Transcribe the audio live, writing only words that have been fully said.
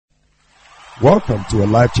Welcome to a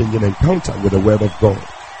life-changing encounter with the Word of God,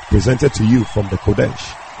 presented to you from the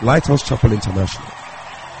Kodesh, Lighthouse Chapel International.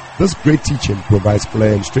 This great teaching provides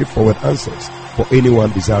clear and straightforward answers for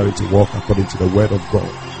anyone desiring to walk according to the Word of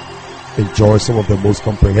God. Enjoy some of the most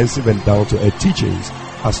comprehensive and down-to-earth teachings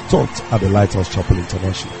as taught at the Lighthouse Chapel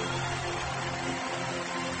International.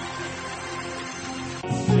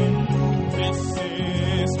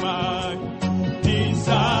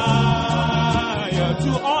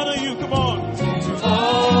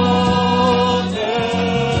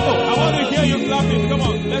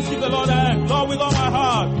 Let's give the Lord a hand. Lord, with all my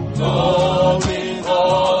heart. Lord, with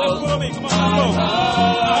all let's put on me. Come on, let's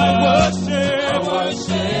go. I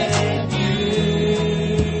worship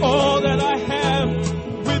you. All that I have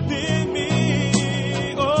within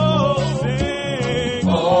me. Oh, sing.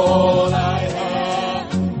 All I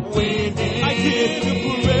have within me. I give you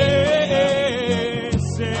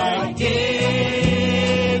praise. Sing. I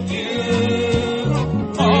give you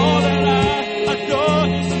all that I adore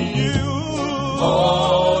is you.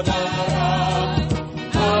 All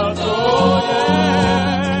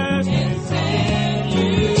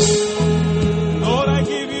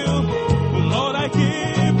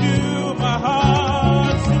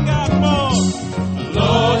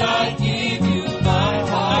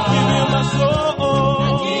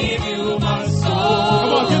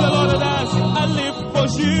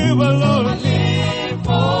you alone. I live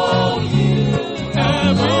for you.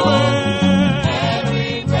 Everywhere.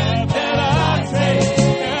 Every breath that I take.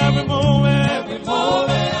 Every moment. Every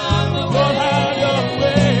moment I'm away. Lord, have your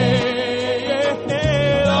way.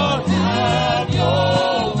 Lord, have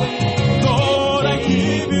your way. Lord, I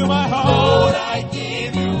give you my heart. Lord, I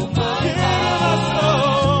give you my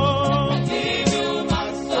heart. I give you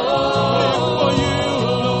my soul. Live for you,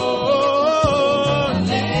 Lord. I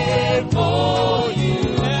live for you.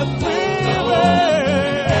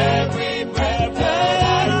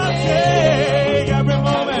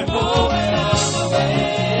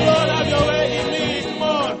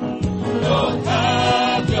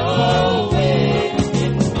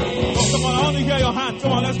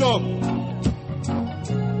 Come on, let's go.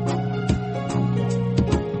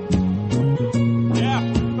 Yeah,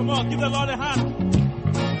 come on, give the Lord a hand.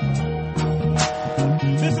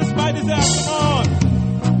 This is my desire, come on.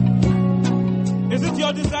 Is it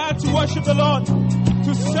your desire to worship the Lord?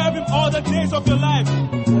 To serve Him all the days of your life?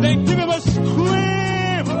 Then give Him a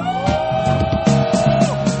scream.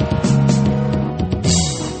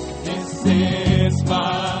 This is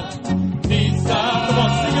my desire. Come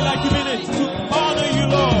on, sing it like you mean it. To honor you,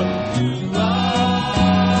 Lord.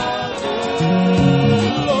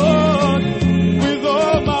 Lord, with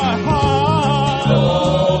all my heart.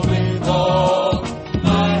 Lord, with all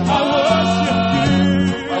my heart.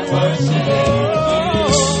 I worship you.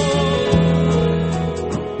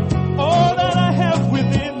 All that I have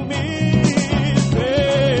within me.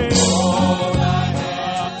 Say, all I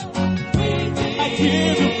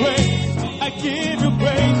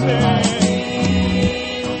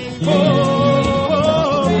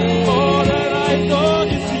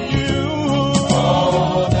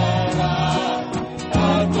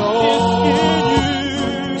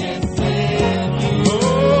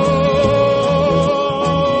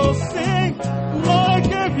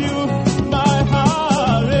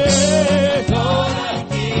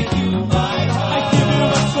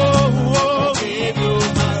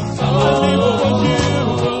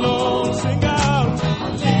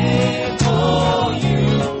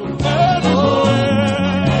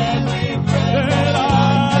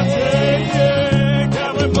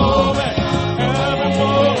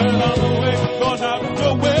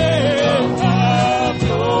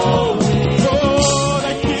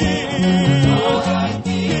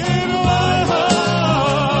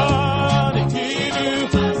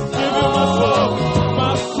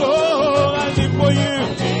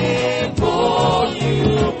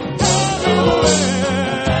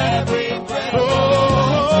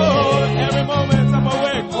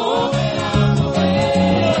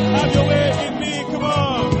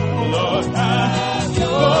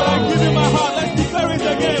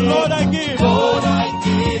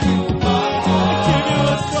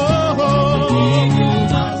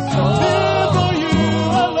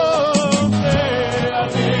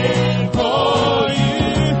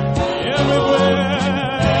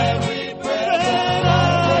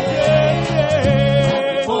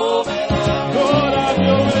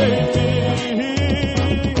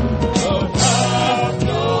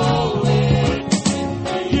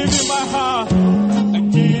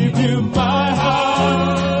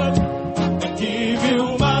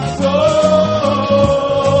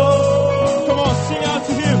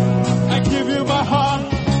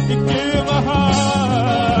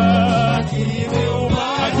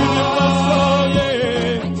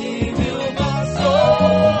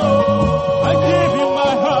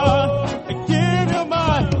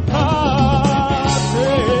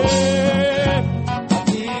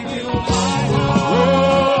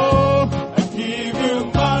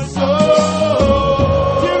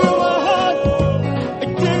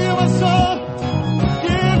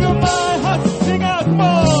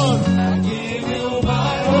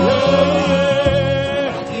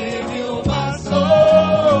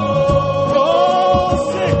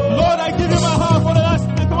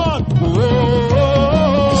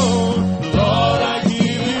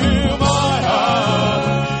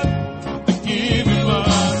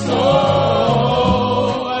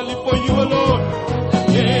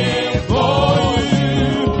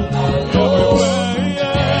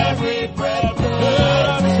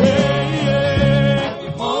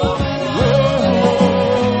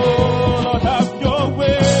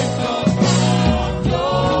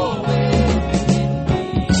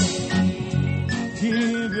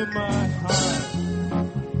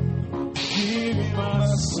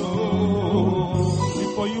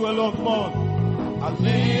alone. Come on. I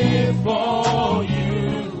live for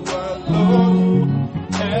you alone.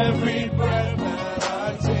 Every breath that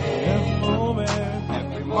I take, every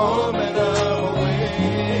moment I'm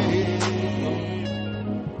awake.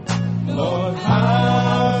 Lord,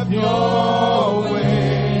 have your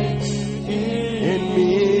way in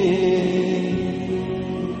me.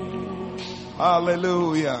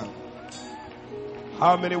 Hallelujah.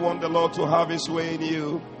 How many want the Lord to have his way in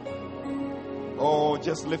you? Oh,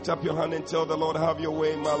 just lift up your hand and tell the Lord, have your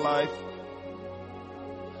way in my life.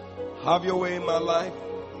 Have your way in my life.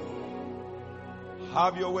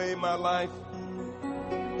 Have your way in my life.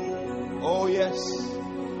 Oh, yes.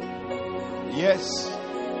 Yes.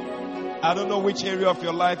 I don't know which area of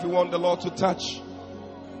your life you want the Lord to touch,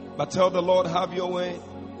 but tell the Lord, have your way.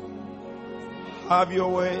 Have your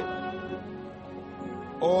way.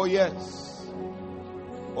 Oh, yes.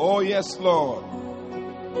 Oh, yes, Lord.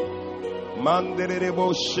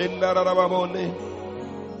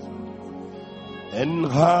 And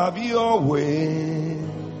have your way.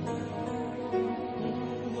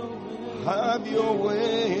 Have your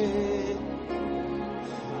way.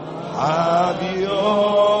 Have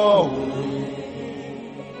your way.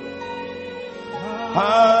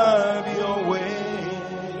 Have your way.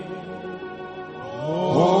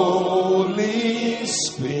 Holy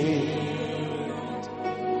Spirit,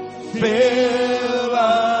 fill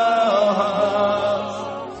our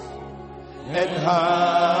hearts and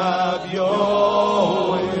have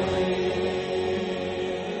your way.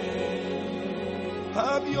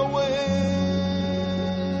 Have your way.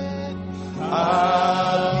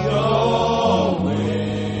 Have your way.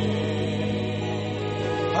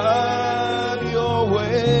 Have your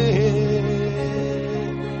way.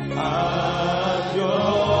 Have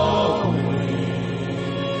your way.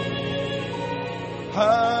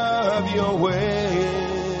 Have your way.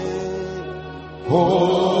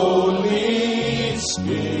 Holy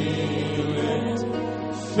Spirit,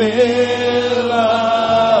 fill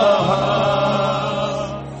our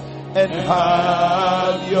hearts and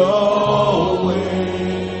have your way.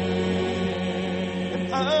 And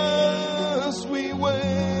as we wait,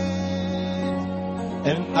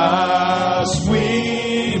 and as we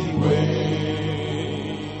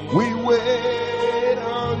wait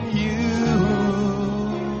on you,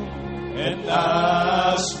 and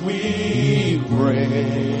as we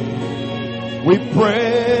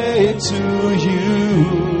pray to you.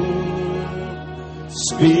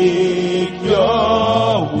 Speak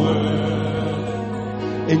your word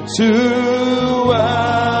into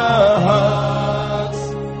our hearts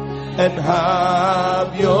and have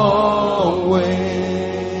your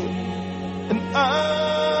way. And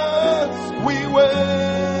as we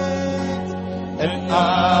wait, and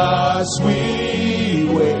as we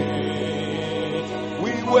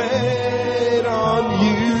wait on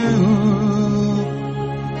you.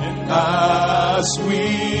 As we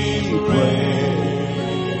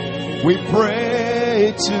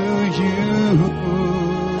pray to you.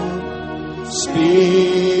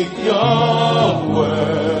 Speak your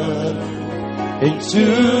word into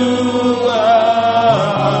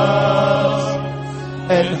our hearts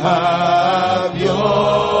and have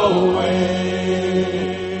your way.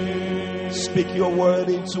 Speak your word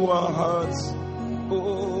into our hearts.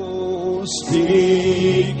 Oh,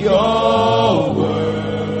 speak your word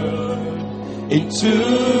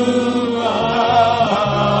into our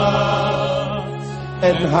hearts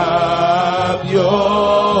and have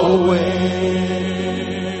your way.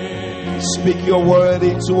 Speak your word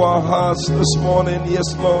into our hearts this morning,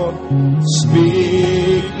 yes, Lord.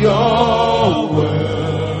 Speak your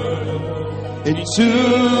word into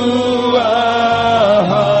our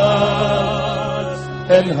hearts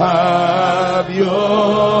and have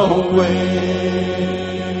your way.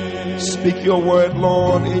 Speak your word,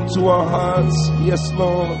 Lord, into our hearts. Yes,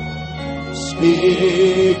 Lord.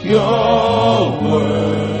 Speak your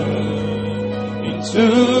word into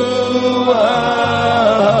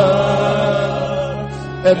our hearts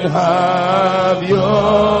and have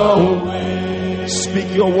your way.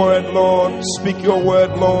 Speak your word, Lord. Speak your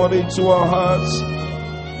word, Lord, into our hearts.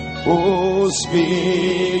 Oh,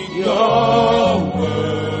 speak your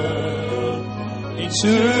word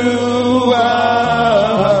into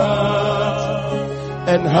our hearts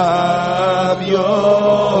and have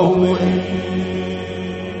your way.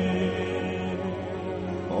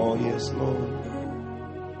 Oh, yes, Lord.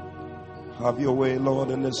 Have your way,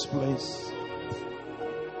 Lord, in this place.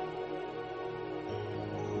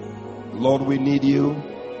 Lord, we need you.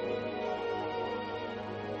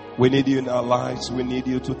 We need you in our lives. We need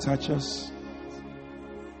you to touch us.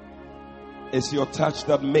 It's your touch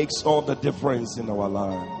that makes all the difference in our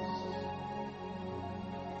lives.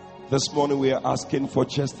 This morning we are asking for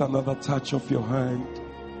just another touch of your hand.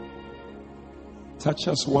 Touch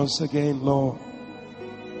us once again, Lord.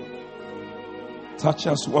 Touch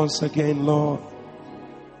us once again, Lord.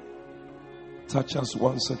 Touch us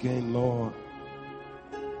once again, Lord.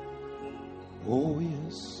 Oh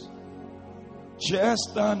yes.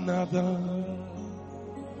 Just another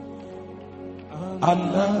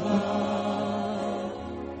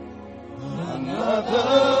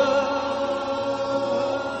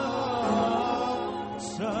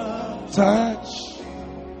touch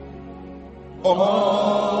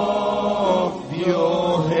of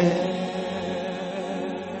your hand.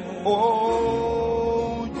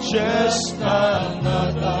 Oh, just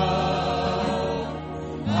another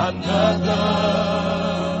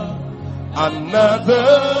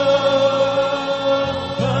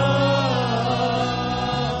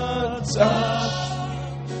touch,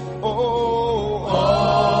 oh,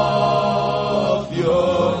 of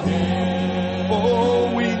your hand.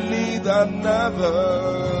 Oh, we need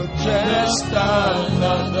another, just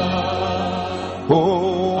another,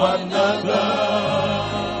 oh,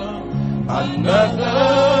 another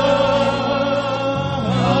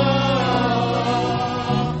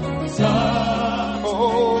touch,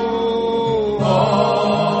 oh,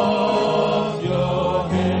 of your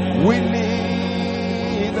hand. We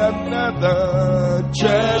need another,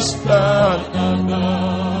 just another,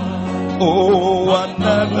 oh,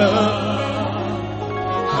 another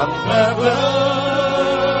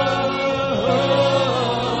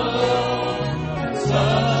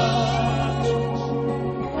touch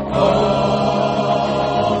of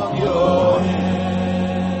your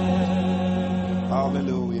hand.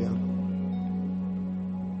 Hallelujah.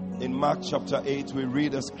 In Mark chapter 8, we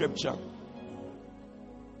read a scripture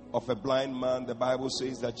of a blind man. The Bible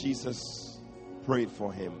says that Jesus prayed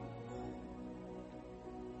for him.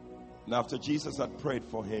 And after Jesus had prayed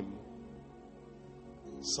for him,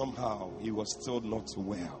 somehow he was still not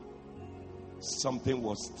well. Something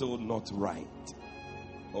was still not right.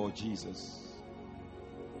 Oh, Jesus.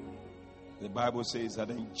 The Bible says that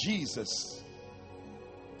then Jesus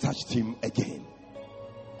touched him again.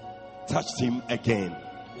 Touched him again.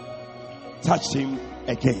 Touched him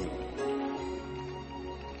again.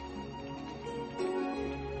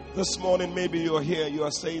 This morning, maybe you're here, you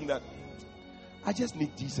are saying that I just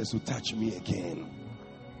need Jesus to touch me again.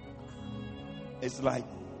 It's like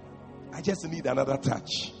I just need another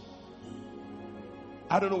touch.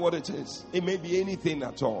 I don't know what it is. It may be anything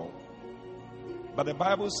at all. But the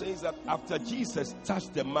Bible says that after Jesus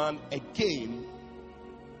touched the man again,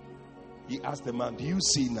 he asked the man, do you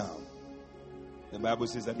see now? The Bible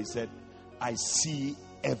says that he said, I see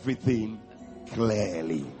everything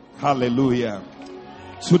clearly. Hallelujah.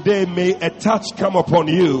 Today may a touch come upon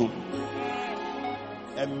you,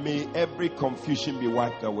 and may every confusion be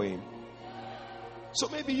wiped away. So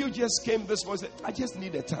maybe you just came this morning and said, I just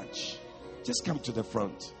need a touch. Just come to the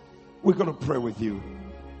front. We're going to pray with you.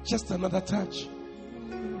 Just another touch.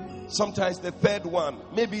 Sometimes the third one,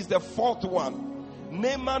 maybe it's the fourth one.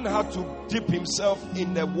 Naaman had to dip himself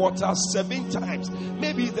in the water 7 times.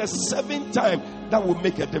 Maybe the 7th time that will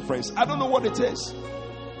make a difference. I don't know what it is.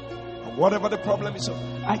 And whatever the problem is,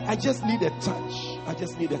 I just need a touch. I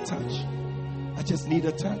just need a touch. I just need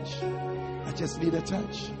a touch. I just need a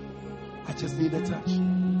touch. I just need a touch.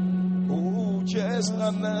 Oh, just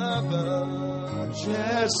another.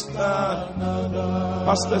 Just another.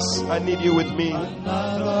 Pastors, I need you with me.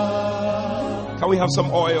 Can we have some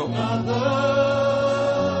oil?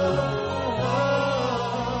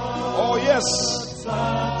 Oh, yes.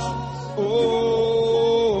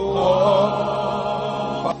 Oh,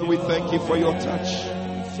 Father, we thank you for your touch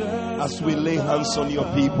as we lay hands on your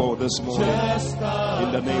people this morning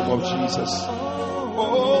in the name of Jesus.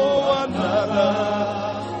 Oh,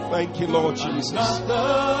 another. Thank you, Lord Jesus.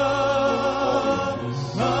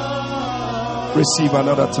 Receive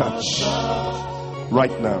another touch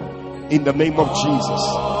right now in the name of Jesus.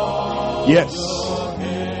 Yes.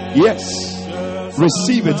 Yes.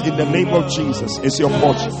 Receive it in the name of Jesus. It's your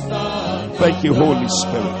portion. Thank you, Holy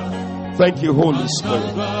Spirit. Thank you, Holy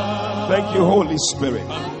Spirit. Thank you, Holy Spirit.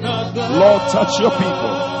 Lord, touch your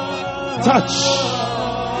people. Touch.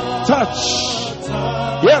 Touch.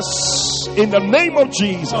 Yes. In the name of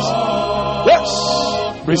Jesus. Yes.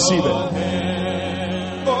 Receive it.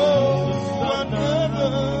 Oh,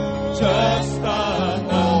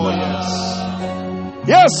 yes.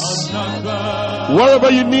 Yes. Wherever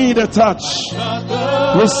you need a touch,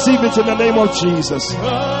 receive it in the name of Jesus.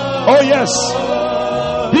 Oh, yes.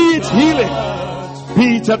 Be it healing,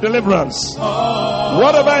 be it a deliverance,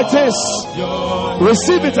 whatever it is,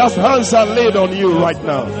 receive it as hands are laid on you right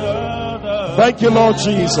now. Thank you, Lord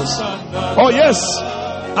Jesus. Oh, yes.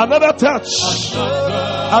 Another touch.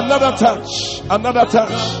 Another touch. Another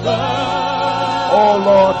touch. Oh,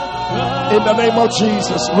 Lord. In the name of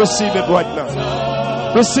Jesus, receive it right now.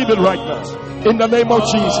 Receive it right now. In the name of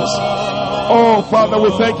Jesus. Oh, Father, we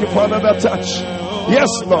thank you for another touch. Yes,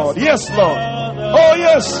 Lord. Yes, Lord. Oh,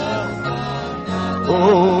 yes.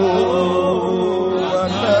 Oh,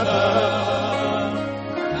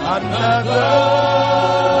 another touch.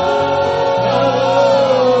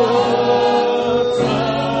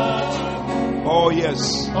 Oh,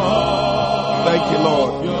 yes. Thank you,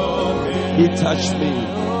 Lord. He touched me.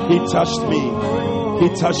 He touched me. He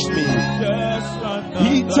touched me.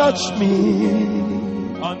 He touched me.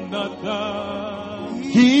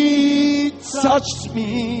 He touched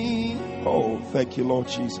me. Oh, thank you, Lord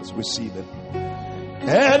Jesus. Receive it.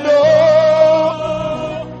 And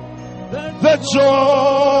oh, the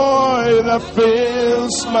joy that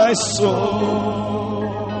fills my soul.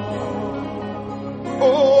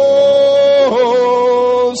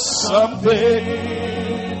 Oh, something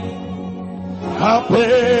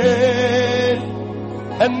happened,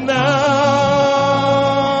 and now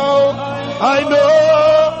I know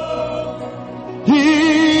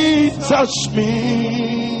He touched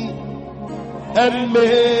me and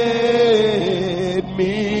made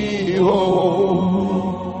me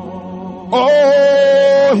whole.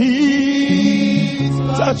 Oh, He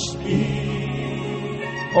touched me.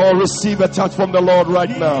 Oh, receive a touch from the Lord right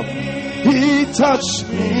now. He touched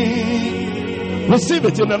me. Receive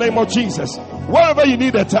it in the name of Jesus. Wherever you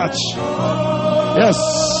need a touch. Yes,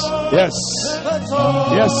 yes,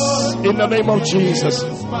 yes, in the name of Jesus.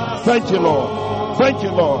 Thank you, Lord. Thank you,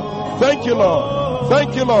 Lord. Thank you, Lord.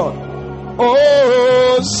 Thank you, Lord.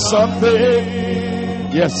 Oh, something.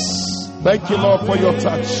 Yes. Thank you, Lord, for your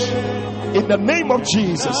touch. In the name of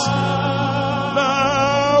Jesus.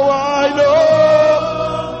 Now I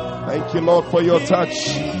know. Thank you, Lord, for your touch.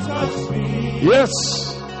 Yes.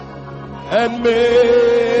 And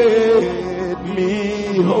made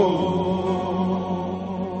me whole.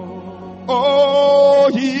 Oh,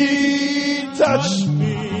 He touched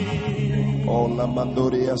me. Oh, la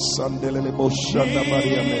mandoria sandelele boshanda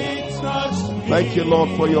Maria me. Thank you, Lord,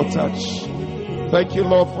 for your touch. Thank you,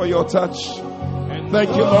 Lord, for your touch.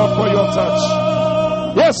 Thank you, Lord, for your touch.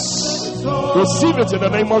 Yes. Receive it in the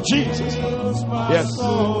name of Jesus. Yes.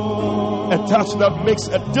 A touch that makes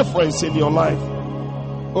a difference in your life.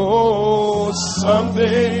 Oh,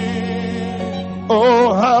 something.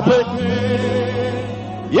 Oh, happen.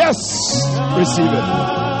 Yes. Receive it.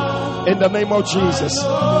 In the name of Jesus.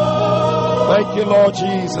 Thank you, Lord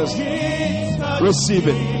Jesus. Receive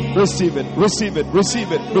it. Receive it. Receive it.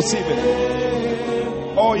 Receive it. Receive it.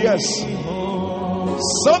 Oh, yes.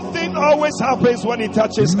 Something always happens when He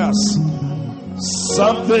touches us.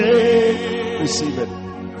 Something. Receive it.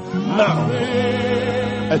 Now.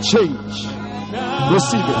 A change.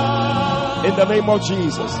 Receive it. In the name of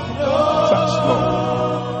Jesus. Touch,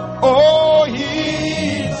 Lord. Oh,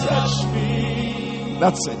 He touched me.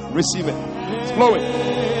 That's it. Receive it. It's flowing.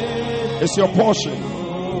 It's your portion.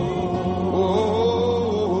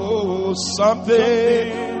 Oh,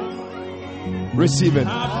 something. Receive it.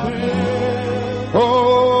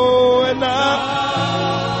 Oh, and I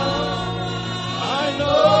know.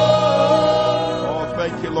 Oh,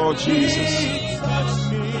 thank you, Lord Jesus.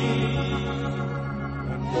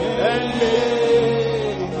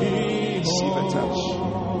 Receive a touch.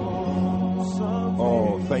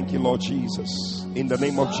 Oh, thank you, Lord Jesus. In the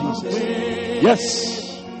name of Jesus. Yes.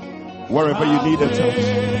 Wherever you need a touch,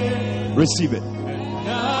 receive it.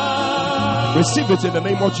 Receive it in the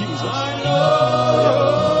name of Jesus.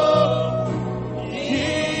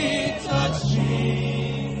 He touched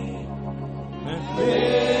me.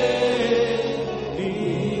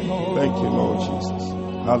 Thank you, Lord Jesus.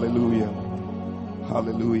 Hallelujah.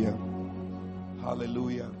 Hallelujah.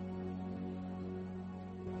 Hallelujah.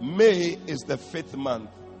 May is the 5th month.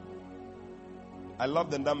 I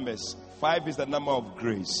love the numbers. 5 is the number of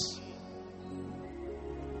grace.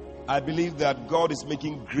 I believe that God is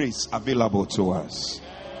making grace available to us.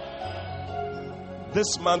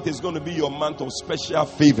 This month is going to be your month of special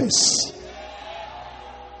favors.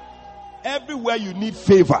 Everywhere you need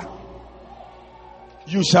favor,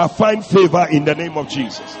 you shall find favor in the name of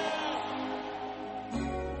Jesus.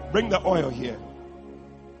 Bring the oil here.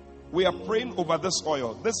 We are praying over this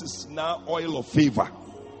oil. This is now oil of favor.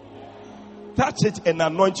 Touch it and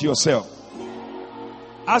anoint yourself.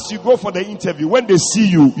 As you go for the interview, when they see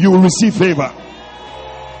you, you will receive favor.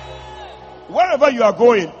 Wherever you are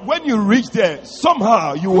going, when you reach there,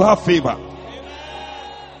 somehow you will have favor.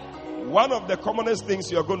 One of the commonest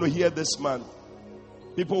things you are going to hear this month,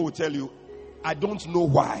 people will tell you, I don't know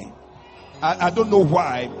why. I don't know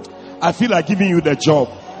why. I feel like giving you the job.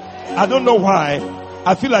 I don't know why.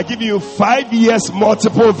 I feel like giving you 5 years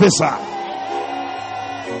multiple visa.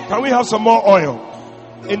 Can we have some more oil?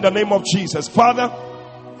 In the name of Jesus. Father,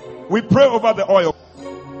 we pray over the oil.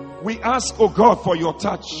 We ask, oh God, for your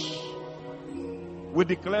touch. We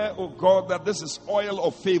declare, oh God, that this is oil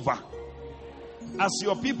of favor. As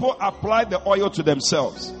your people apply the oil to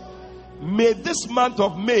themselves, may this month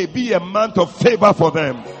of May be a month of favor for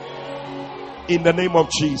them. In the name of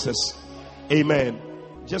Jesus. Amen.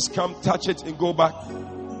 Just come, touch it, and go back.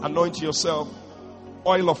 Anoint yourself.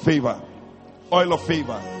 Oil of favor. Oil of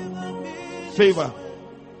favor. Favor.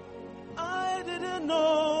 I didn't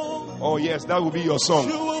know. Oh yes, that will be your song.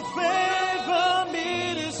 You will favor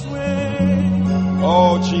me this way.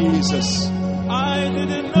 Oh Jesus. I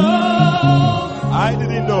didn't know. I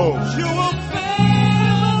didn't know. You will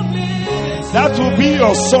favor me this way. That will be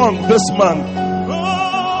your song this month. Oh,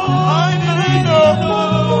 I didn't know.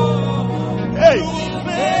 Hey,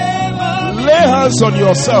 lay hands on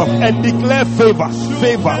yourself and declare favor,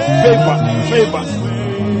 favor, favor, favor,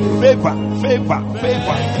 favor, favor,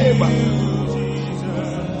 favor, favor.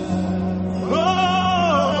 Oh,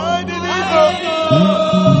 I didn't know.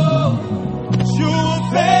 You will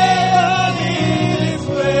favor me this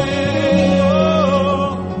way.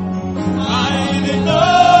 Oh, I didn't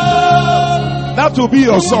know. That will be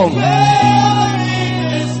your song. Favor me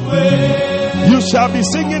this way. You shall be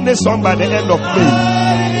singing this song by the end of May.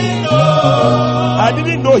 I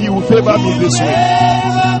didn't know he would favor me this way.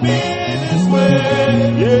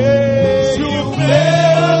 Yeah. You will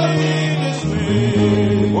favor me this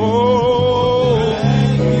way. Oh.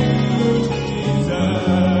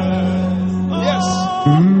 Yes.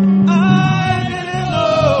 I didn't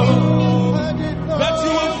know that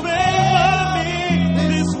you will favor me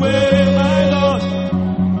this way, my Lord.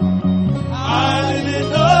 I didn't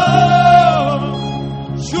know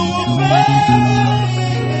you will favor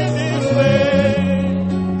me this way.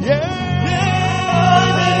 Yeah. I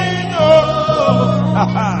didn't know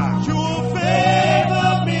Ha-ha. you will favor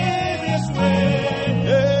me this way.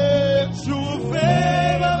 Yeah. You will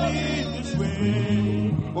favor me this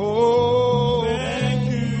way. Oh. Thank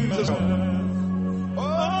you. Oh,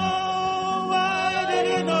 I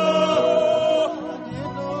didn't know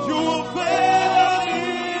you will favor me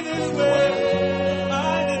this way. I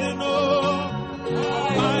didn't know.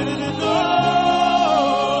 I didn't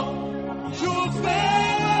know you will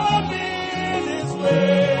favor me this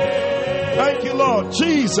way. Thank you, Lord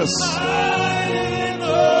Jesus. I didn't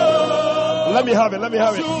know. Let me have it. Let me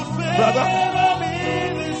have it, You will brother. favor me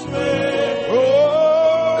this way. Oh.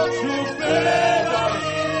 You favor me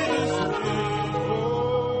this way.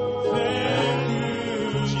 Thank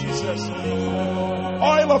you, Jesus.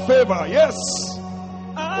 Oil of favor. Yes.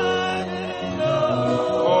 I didn't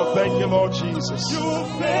know Oh, thank you, Lord Jesus. you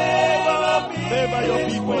favor me Favor your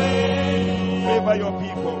this people. way. Favor your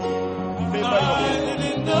people. Favor your I people.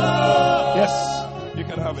 didn't know Yes. You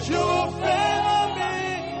can have it. you favor me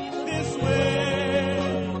this way.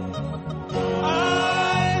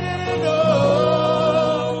 I didn't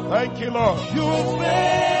know Thank you, Lord. you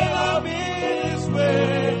favor me this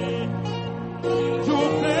way. You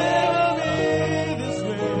favor me this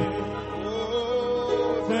way.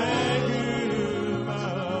 Thank you,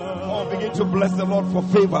 my Lord. Oh, begin to bless the Lord for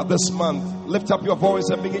favor this month. Lift up your voice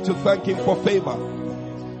and begin to thank Him for favor.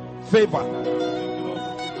 Favor.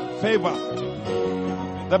 Favor.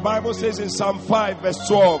 The Bible says in Psalm 5 verse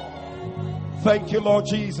 12, thank you, Lord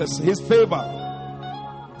Jesus. His favor.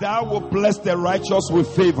 Thou will bless the righteous with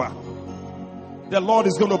favor. The Lord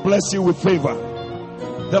is going to bless you with favor.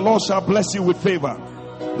 The Lord shall bless you with favor.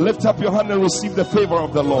 Lift up your hand and receive the favor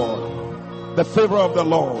of the Lord. The favor of the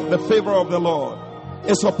Lord. The favor of the Lord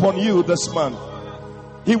is upon you this month.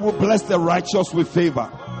 He will bless the righteous with favor.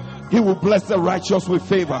 He will bless the righteous with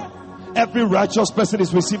favor. Every righteous person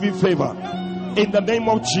is receiving favor. In the name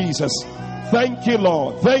of Jesus. Thank you,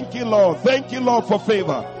 Lord. Thank you, Lord. Thank you, Lord, for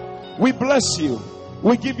favor. We bless you.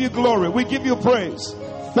 We give you glory. We give you praise.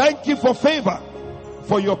 Thank you for favor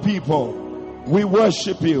for your people. We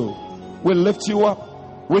worship you. We lift you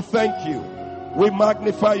up. We thank you. We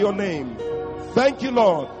magnify your name. Thank you,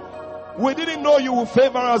 Lord. We didn't know you would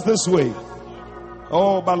favor us this way.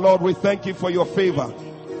 Oh, but Lord, we thank you for your favor.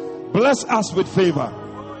 Bless us with favor.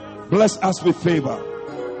 Bless us with favor.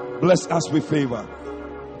 Bless us with favor.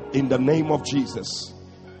 In the name of Jesus.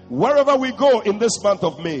 Wherever we go in this month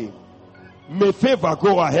of May, may favor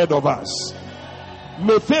go ahead of us.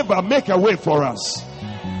 May favor make a way for us.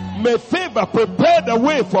 May favor prepare the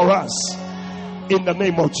way for us. In the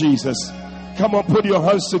name of Jesus. Come on, put your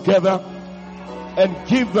hands together and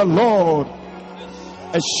give the Lord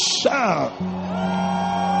A shout.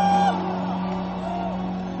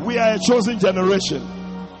 We are a chosen generation,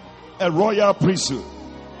 a royal priesthood,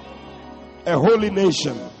 a holy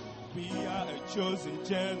nation. We are a chosen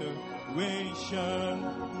generation,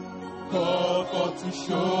 called for to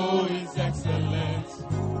show His excellence.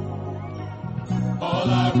 All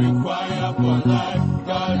I require for life,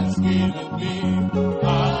 God has given me.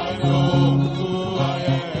 I know who I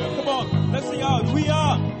am. Come on, let's sing out. We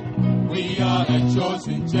are a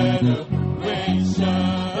chosen generation,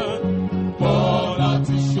 called out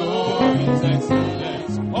to show His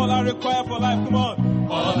excellence. All I require for life, come on.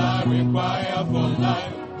 All I require for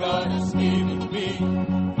life, God has given me.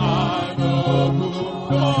 I know who.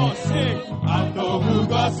 Come on, sing. I know who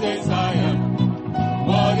God says I am.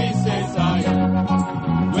 What He says I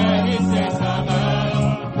am. Where He says I am.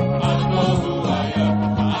 I know who I am.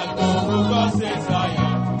 I know who God says I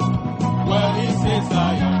am. Where He says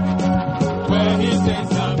I am. Where He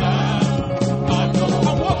says I am. I know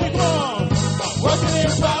I'm walking on. I'm working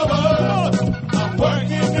in power. I'm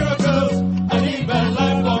working miracles. I live a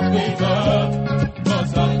life of favor.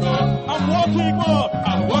 Cause I know I'm walking on.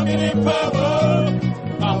 I'm working in power.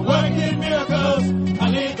 I'm working miracles. I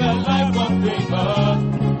live a life of favor.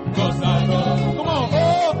 Cause I know. Come on. Oh,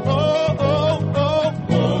 oh, oh, oh,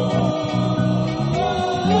 oh.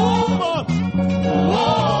 Come on. Oh,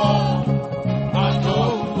 I know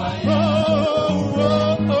who I am. Oh,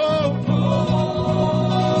 oh, oh,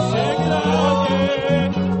 oh. Sing it out,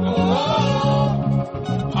 yeah. Oh,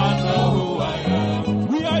 I know who I am.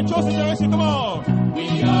 We are a chosen generation. Come on. We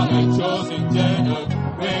are a chosen generation.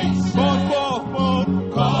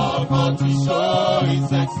 Called for to show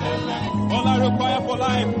His excellence. All I require for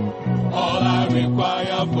life. All I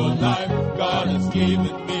require for life, God has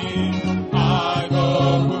given me. I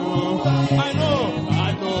know who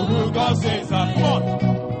God says I am. Come on.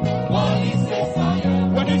 What He says I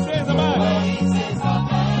am. When He says I'm at. When He says I'm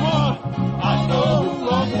at. Come on. I know who,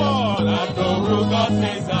 come on. I know who God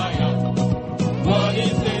says I am. What He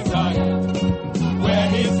says I am. Where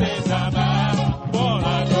He says I'm at. Come on, I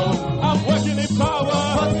know. I'm working in power.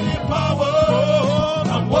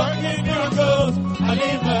 I'm working miracles. I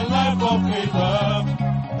live a life of favor.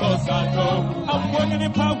 Cause I know I'm working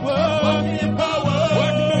in power.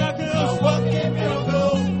 Working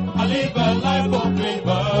miracles. I live a life of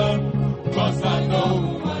favor. Cause I know.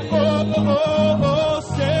 Oh, oh, oh, oh,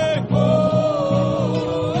 say. Oh,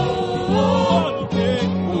 oh,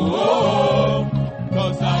 yeah. Oh,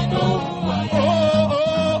 cause I know. Oh,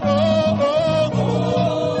 oh, oh, oh, oh.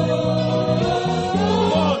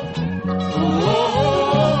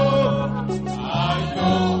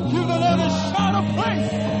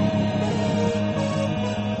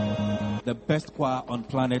 The best choir on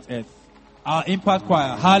planet Earth, our Impact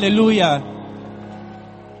Choir. Hallelujah.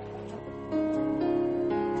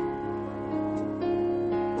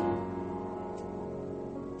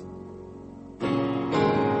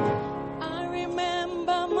 I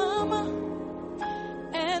remember Mama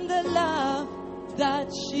and the love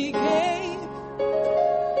that she gave,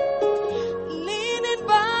 leaning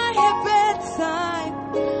by her bedside.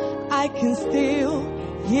 I can still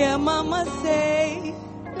hear Mama say,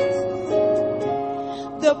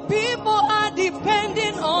 the people are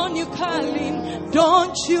depending on you, Colleen.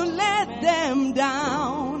 Don't you let them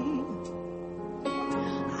down.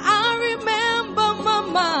 I remember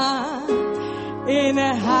Mama in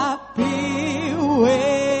a happy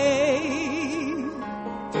way.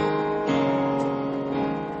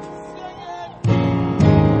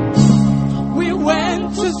 We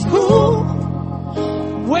went to school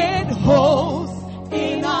with holes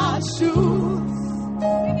in our shoes.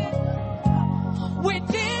 We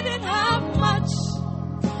didn't have much,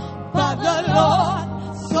 but the Lord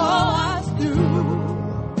saw us through.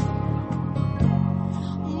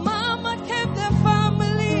 Mama kept the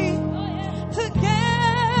family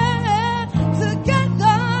together,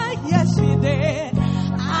 yes she did.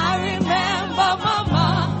 I remember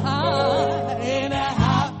Mama in a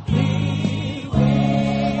happy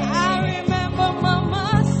way. I remember Mama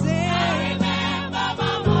say, I remember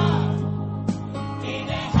Mama in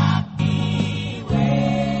a happy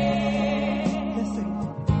way. Listen.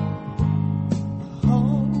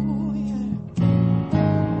 Oh yeah.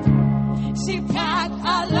 She packed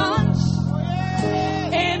our lunch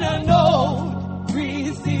in an old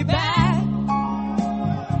greasy bag.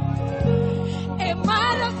 It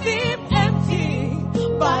might have seemed empty,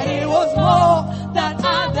 but it was more than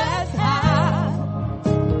others had.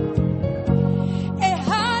 It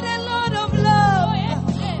had a lot of love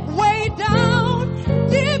way down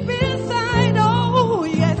deep inside. Oh,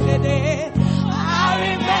 yes it did. I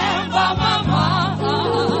remember Mama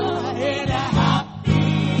in a happy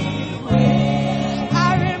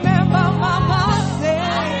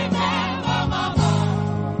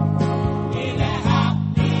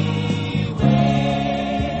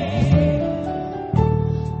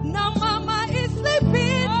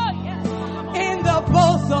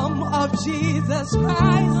bosom of Jesus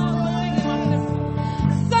Christ.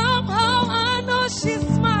 Somehow I know she's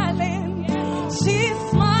smiling. She's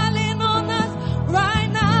smiling on us right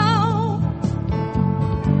now.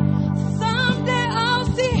 Someday I'll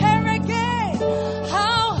see her again.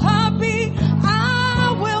 How happy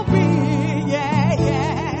I will be. Yeah,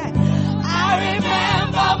 yeah. I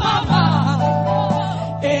remember Mama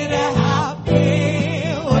in a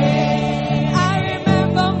happy way. I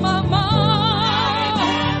remember Mama.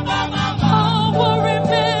 Oh, will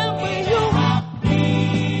remember you.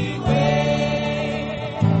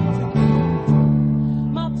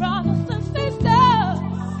 My brothers and sisters,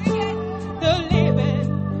 they're living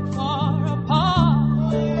far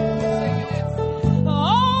apart.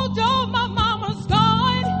 Although my mama's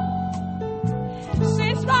gone,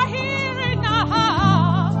 she's right here in our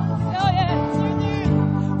house. Oh, yes.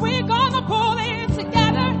 We're gonna pull it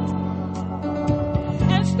together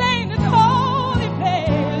and stay in this holy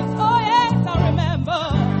place. Oh, yes, I remember.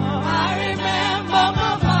 I remember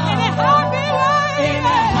Mama in a happy way. In a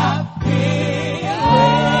happy way.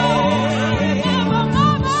 I remember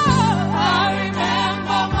Mama. I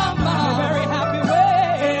remember Mama. In a very happy way.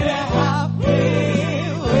 In a happy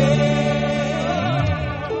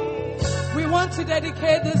way. We want to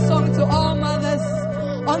dedicate this song to all mothers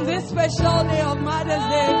on this special day of Mother's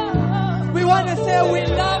Day. We want to say we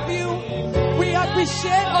love you. We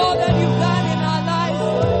appreciate all that you've done in our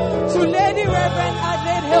lives. To Lady Reverend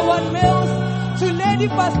Adelaide Hayward Mills, to Lady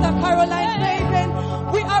Pastor Caroline Fabian,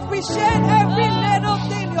 we appreciate every little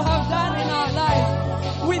thing you have done in our lives.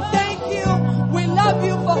 We thank you. We love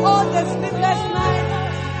you for all the sleepless nights,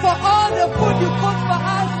 for all the food you cooked for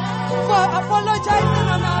us, for apologizing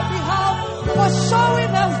on our behalf, for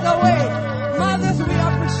showing us the way. Mothers, we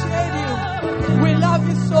appreciate you. We love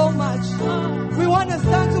you so much. We want to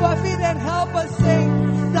stand to our feet and help us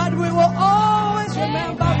sing that we will always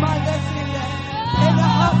remember mothers in a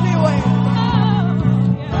happy way.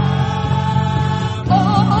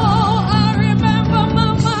 Oh, I remember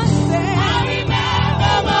Mama saying, I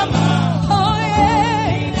remember Mama. Oh,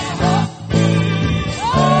 yeah.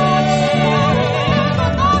 Oh, I remember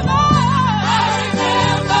Mama. I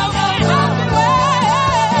remember Mama.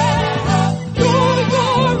 Do you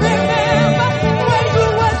remember when you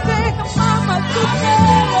were saying, Mama, to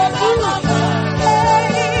Mama? Hey,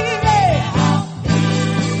 hey.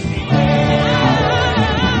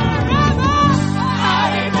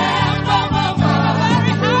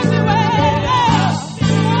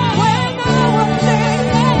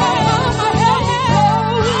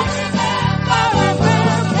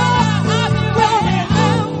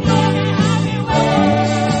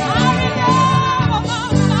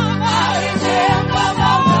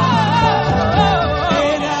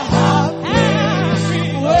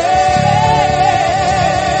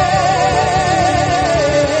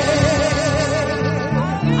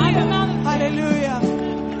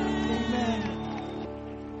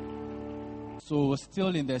 So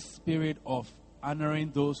still in the spirit of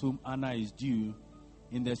honoring those whom honor is due,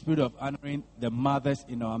 in the spirit of honoring the mothers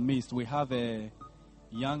in our midst, we have a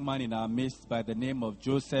young man in our midst by the name of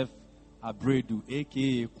Joseph Abredu,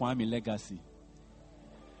 a.k.a. Kwame Legacy.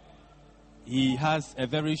 He has a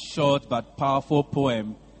very short but powerful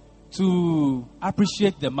poem to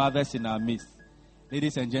appreciate the mothers in our midst.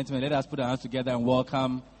 Ladies and gentlemen, let us put our hands together and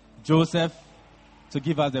welcome Joseph to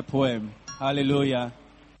give us the poem. Hallelujah.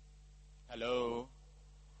 Hello.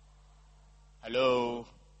 Hello.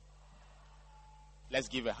 Let's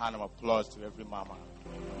give a hand of applause to every mama.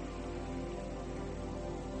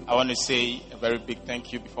 I want to say a very big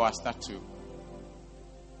thank you before I start to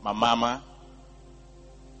my mama.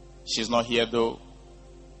 She's not here though.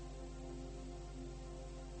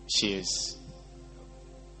 She is.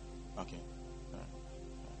 Okay.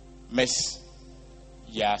 Miss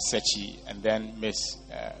Yasechi and then Miss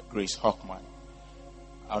Grace Hockman.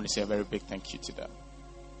 I want to say a very big thank you to them.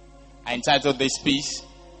 I entitled this piece,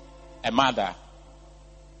 A Mother.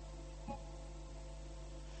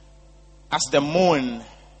 As the moon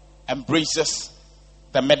embraces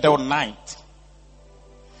the middle night,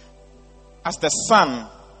 as the sun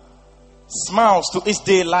smiles to its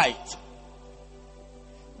daylight,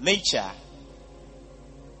 nature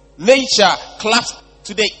claps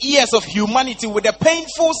to the ears of humanity with a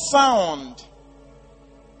painful sound.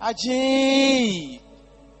 Ajay.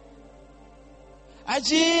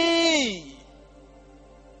 Ajay.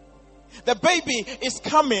 The baby is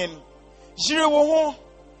coming.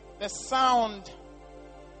 The sound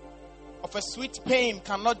of a sweet pain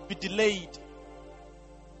cannot be delayed.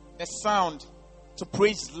 The sound to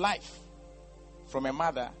praise life from a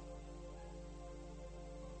mother.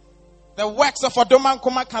 The works of Adoma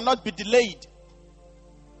Nkuma cannot be delayed.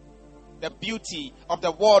 the beauty of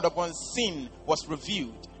the world upon sin was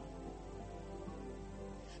revealed.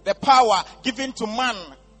 The power given to man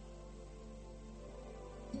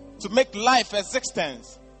to make life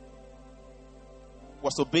existence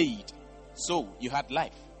was obeyed. So you had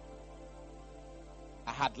life.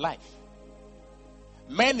 I had life.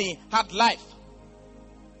 Many had life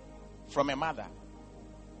from a mother.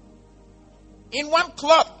 In one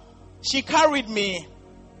cloth, she carried me.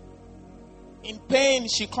 In pain,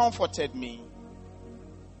 she comforted me.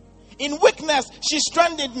 In weakness, she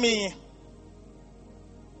strengthened me.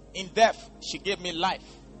 In death, she gave me life.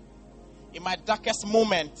 In my darkest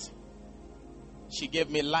moment, she gave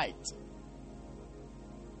me light.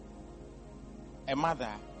 A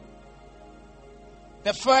mother.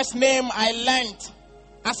 The first name I learned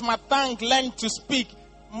as my tongue learned to speak,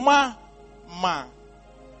 Ma.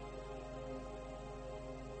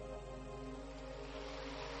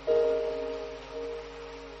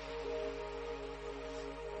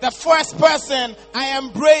 The first person I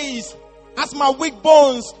embraced as my weak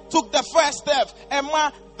bones took the first step, a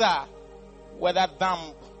mother, whether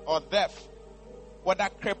dumb or deaf, whether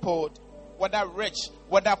crippled, whether rich,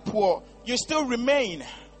 whether poor, you still remain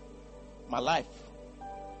my life.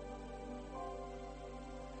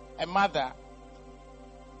 A mother.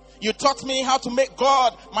 You taught me how to make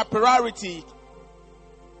God my priority.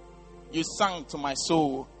 You sang to my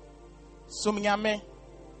soul, Sumnyame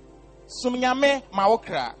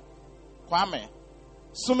maokra, Kwame,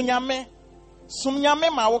 Sumnyame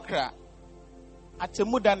maokra,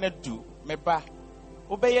 Atemuda nedu, meba,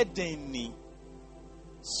 obeye deni,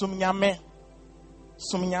 Sumnyame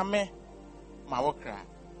maokra.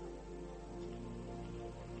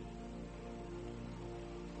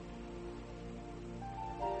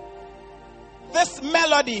 This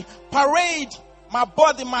melody parade my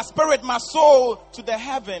body, my spirit, my soul to the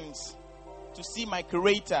heavens to see my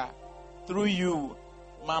Creator through you,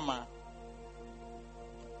 Mama.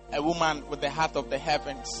 A woman with the heart of the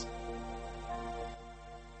heavens.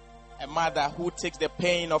 A mother who takes the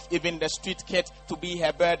pain of even the street kid to be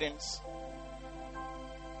her burdens.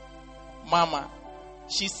 Mama,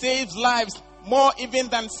 she saves lives more even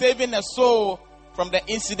than saving a soul from the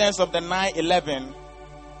incidents of the 9/11.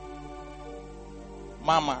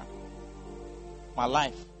 Mama, my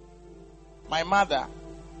life. My mother,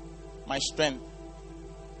 my strength.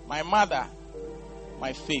 My mother,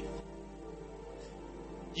 my faith.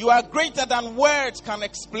 You are greater than words can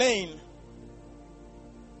explain.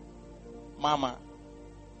 Mama,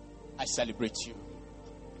 I celebrate you.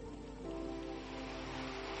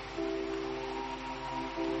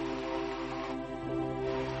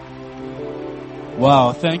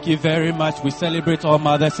 Wow, thank you very much. We celebrate all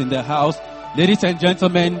mothers in the house. Ladies and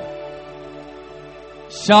gentlemen,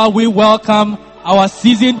 shall we welcome our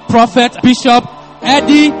seasoned prophet, Bishop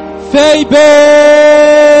Eddie Fabian?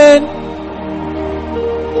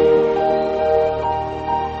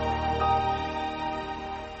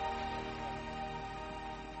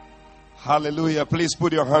 Hallelujah. Please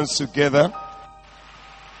put your hands together.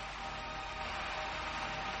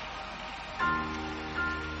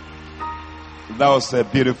 That was a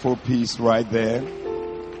beautiful piece right there.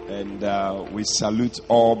 And we salute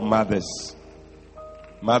all mothers.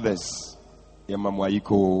 Mothers, you're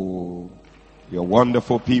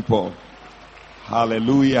wonderful people.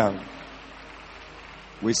 Hallelujah.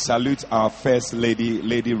 We salute our First Lady,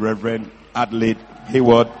 Lady Reverend Adelaide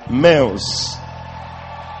Hayward Mills.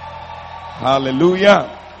 Hallelujah.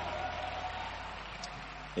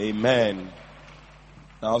 Amen.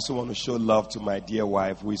 I also want to show love to my dear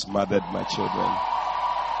wife who is mothered my children.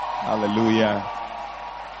 Hallelujah.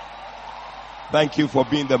 Thank you for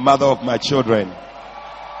being the mother of my children.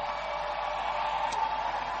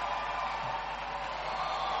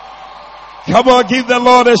 Come on, give the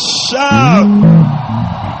Lord a shout.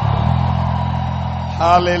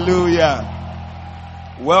 Hallelujah.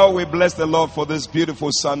 Well, we bless the Lord for this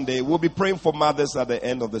beautiful Sunday. We'll be praying for mothers at the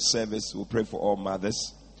end of the service. We'll pray for all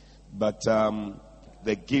mothers. But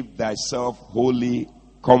the Give Thyself Holy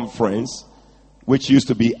Conference, which used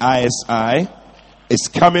to be ISI, is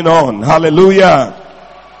coming on. Hallelujah.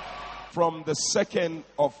 From the 2nd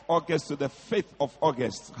of August to the 5th of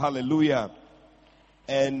August. Hallelujah.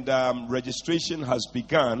 And registration has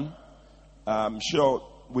begun. I'm sure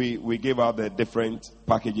we gave out the different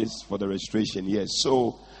packages for the registration. Yes.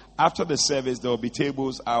 So after the service, there will be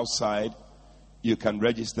tables outside. You can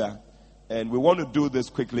register. And we want to do this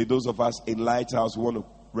quickly. Those of us in Lighthouse, we want to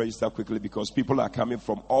register quickly because people are coming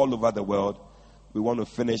from all over the world. We want to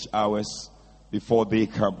finish ours before they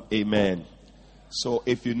come. Amen. So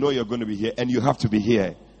if you know you're going to be here, and you have to be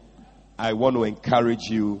here, I want to encourage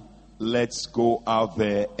you, let's go out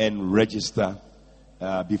there and register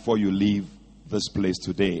before you leave this place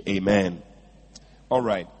today. Amen. All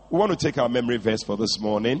right. We want to take our memory verse for this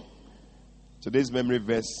morning. Today's memory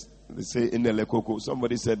verse, they say in the Lekoko.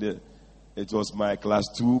 Somebody said it was my class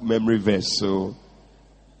 2 memory verse. So,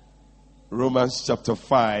 Romans chapter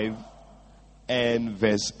 5 and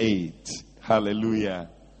verse 8. Hallelujah.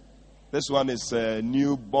 This one is a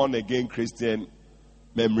new born again Christian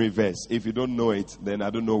memory verse. If you don't know it, then I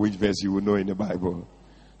don't know which verse you will know in the Bible.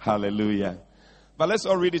 Hallelujah. But let's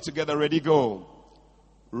all read it together. Ready, go.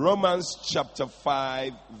 Romans chapter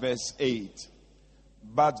 5 verse 8.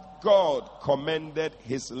 But God commended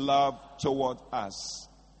his love toward us,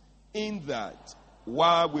 in that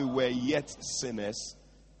while we were yet sinners,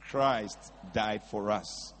 Christ died for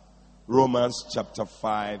us. Romans chapter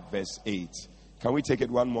 5 verse 8. Can we take it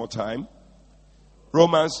one more time?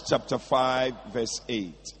 Romans chapter 5 verse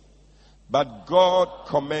 8. But God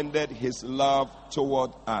commended his love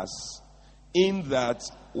toward us, in that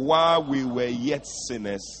while we were yet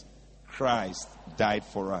sinners, Christ died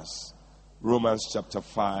for us. Romans chapter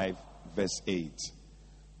 5 verse 8.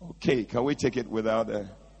 Okay, can we take it without a...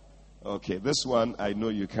 Okay, this one I know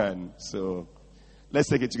you can. So let's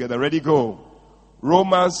take it together. Ready, go.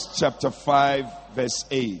 Romans chapter 5 verse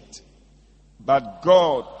 8. But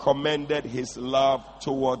God commended his love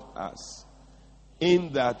toward us,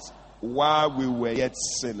 in that while we were yet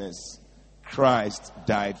sinners, Christ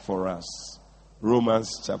died for us.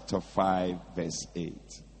 Romans chapter 5 verse 8.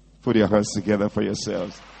 Put your hands together for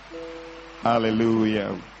yourselves.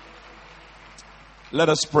 Hallelujah. Let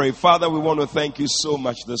us pray. Father, we want to thank you so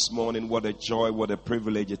much this morning. What a joy, what a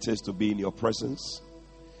privilege it is to be in your presence.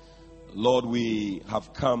 Lord, we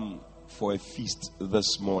have come for a feast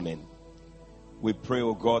this morning. We pray,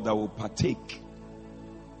 oh God, that we'll partake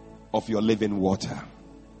of your living water.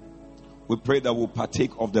 We pray that we'll partake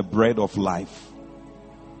of the bread of life.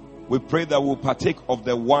 We pray that we'll partake of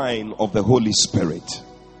the wine of the Holy Spirit.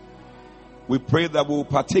 We pray that we'll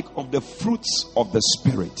partake of the fruits of the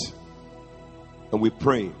Spirit. And we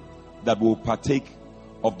pray that we'll partake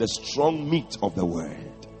of the strong meat of the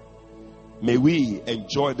Word. May we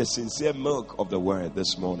enjoy the sincere milk of the Word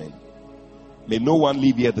this morning. May no one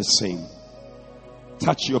leave here the same.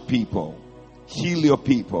 Touch your people, heal your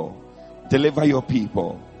people, deliver your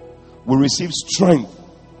people. We receive strength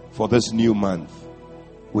for this new month.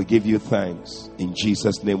 We give you thanks. In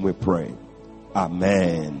Jesus' name we pray.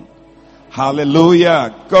 Amen.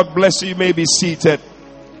 Hallelujah. God bless you. You may be seated.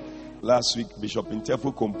 Last week, Bishop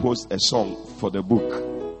Intefu composed a song for the book.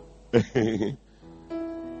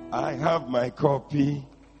 I have my copy.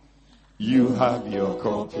 You have your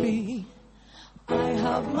copy. I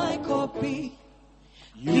have my copy.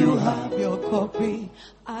 You have your copy.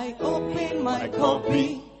 I open my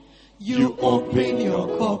copy. You open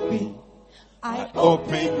your copy. I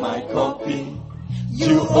open my copy.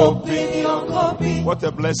 You open your copy. What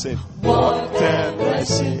a blessing. What a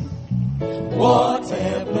blessing. What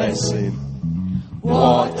a blessing.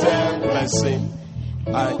 What a blessing.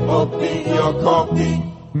 I open your copy.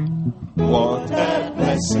 What a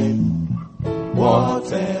blessing.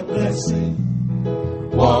 What a blessing.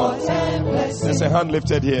 What a blessing. There's a hand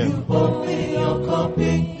lifted here. You open your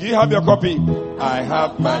copy. Do you have your copy? I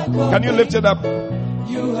have my copy. Can you lift it up?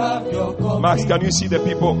 You have your copy. Max, can you see the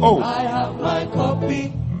people? Oh. I have my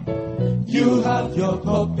copy. You have your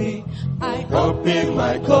copy. I open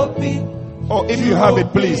my copy. Oh, if you have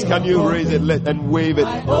it, please, can you raise it and wave it?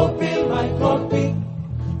 I open my copy.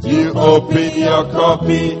 You open your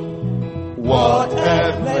copy. What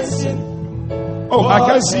a blessing. Oh, I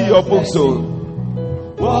can see your book, so.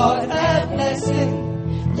 What a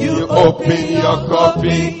blessing. You open your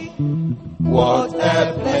copy. What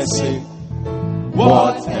a blessing.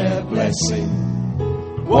 What a blessing.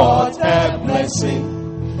 What a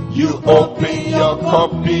blessing. You open your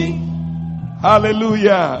copy.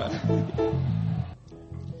 Hallelujah.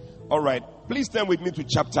 All right. Please turn with me to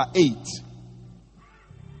chapter 8.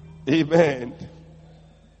 Amen.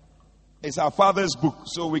 It's our Father's book,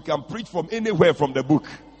 so we can preach from anywhere from the book.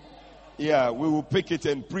 Yeah, we will pick it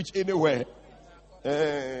and preach anywhere.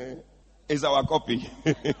 It's our copy.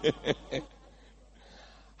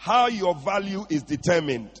 How your value is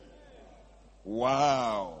determined.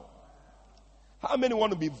 Wow. How many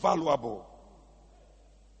want to be valuable?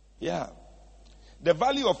 Yeah. The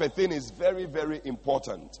value of a thing is very, very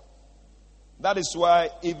important. That is why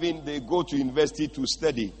even they go to university to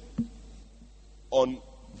study on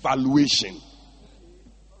valuation.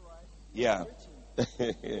 Yeah.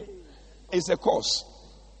 It's a course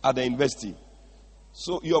at the university.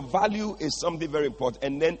 So your value is something very important.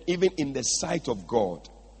 And then even in the sight of God,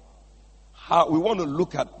 how we want to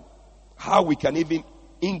look at how we can even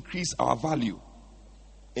increase our value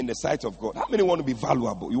in the sight of God. How many want to be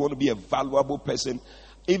valuable? You want to be a valuable person,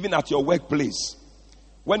 even at your workplace.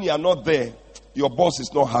 When you are not there, your boss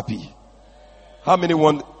is not happy. How many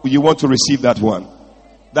you want to receive that one?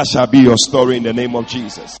 That shall be your story in the name of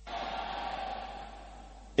Jesus.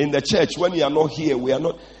 In the church, when you are not here, we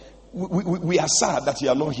are sad that you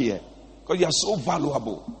are not here, because you are so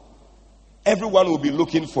valuable. Everyone will be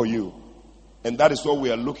looking for you, and that is what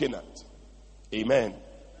we are looking at. Amen.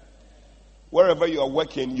 Wherever you are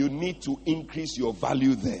working, you need to increase your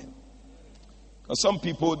value there, because some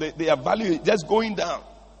people, their value is just going down.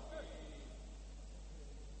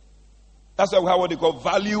 That's why we have what they call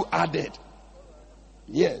value added.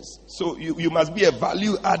 Yes. So you must be a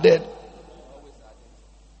value added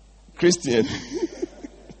Christian.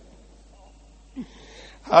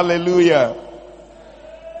 Hallelujah.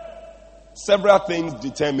 Several things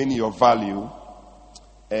determine your value,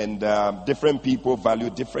 and different people value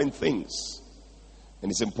different things. And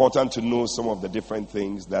it's important to know some of the different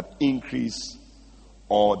things that increase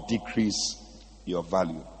or decrease your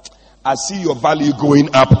value. I see your value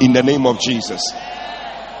going up in the name of Jesus.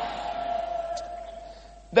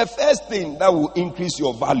 The first thing that will increase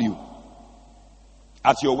your value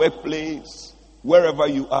at your workplace, wherever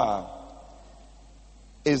you are,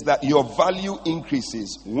 is that your value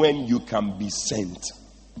increases when you can be sent.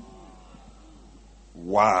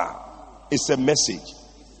 Wow. It's a message.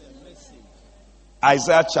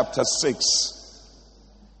 Isaiah chapter 6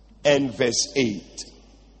 and verse 8.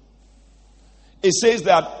 It says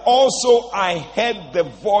that, also I heard the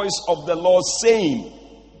voice of the Lord saying,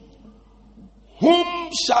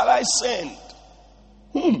 whom shall I send?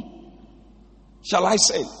 Whom shall I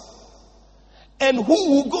send? And who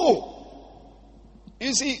will go?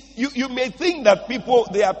 You see, you may think that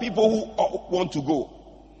there are people who want to go,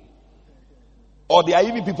 or there are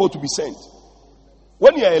even people to be sent.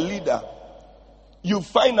 When you are a leader, you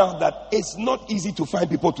find out that it's not easy to find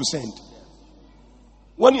people to send.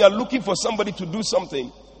 When you are looking for somebody to do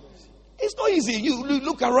something, it's not easy. You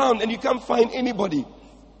look around and you can't find anybody.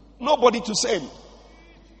 Nobody to send.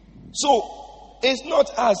 So, it's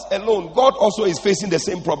not us alone. God also is facing the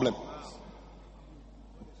same problem.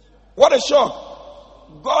 What a shock.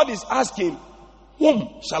 God is asking,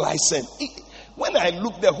 whom shall I send? When I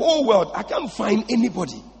look the whole world, I can't find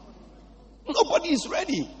anybody. Nobody is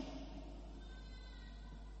ready.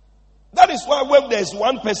 That is why when there's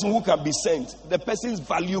one person who can be sent, the person's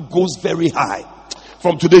value goes very high.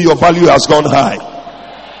 From today, your value has gone high.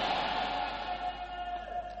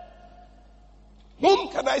 Whom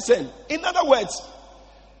can I send? In other words,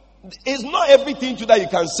 it's not everything to that you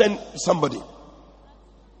can send somebody.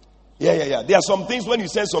 Yeah. There are some things when you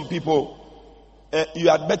send some people, you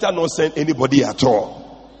had better not send anybody at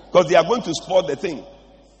all, because they are going to spoil the thing.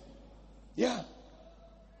 Yeah.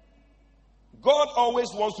 God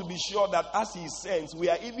always wants to be sure that as He sends, we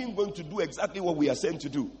are even going to do exactly what we are sent to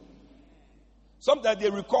do. Sometimes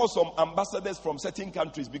they recall some ambassadors from certain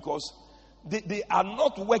countries because they are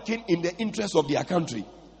not working in the interest of their country.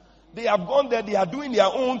 They have gone there, they are doing their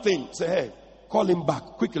own thing. Say, hey, call him back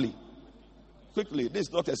quickly. Quickly. This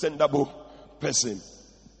is not a sendable person.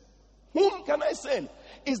 Whom can I send?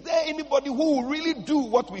 Is there anybody who will really do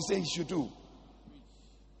what we say he should do?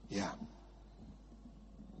 Yeah.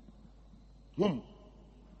 Whom?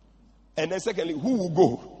 And then secondly, who will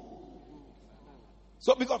go?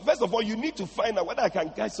 So because first of all, you need to find out whether I can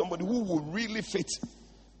catch somebody who will really fit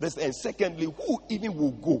this. And secondly, who even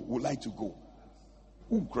will go, would like to go?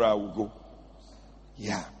 Who crowd will go?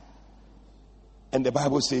 Yeah. And the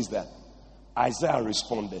Bible says that Isaiah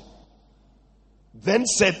responded, then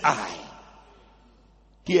said I,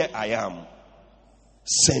 here I am,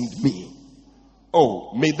 send me.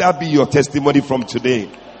 Oh, may that be your testimony from today.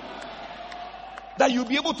 That you'll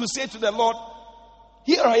be able to say to the Lord,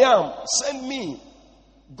 here I am, send me.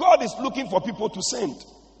 God is looking for people to send.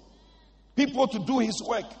 People to do His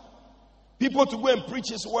work. People to go and preach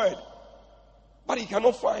His word. But He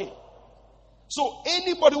cannot find. So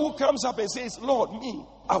anybody who comes up and says, Lord, me,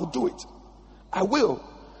 I'll do it. I will.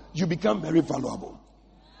 You become very valuable.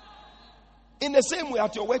 In the same way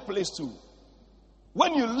at your workplace too.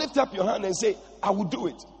 When you lift up your hand and say, I will do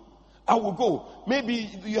it. I will go. Maybe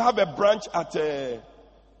you have a branch at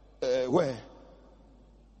where?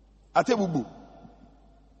 At Ebubu.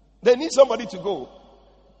 They need somebody to go.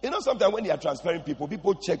 You know, sometimes when they are transferring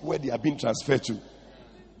people check where they are being transferred to.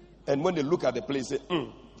 And when they look at the place, say,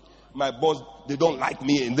 my boss, they don't like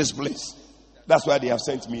me in this place. That's why they have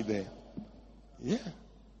sent me there. Yeah.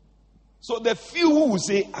 So the few who will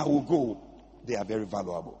say, I will go, they are very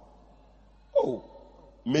valuable. Oh,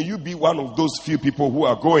 may you be one of those few people who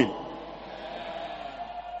are going.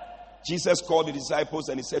 Jesus called the disciples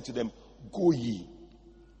and he said to them, go ye.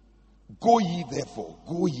 Go ye therefore.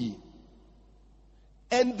 Go ye.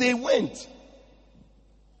 And they went.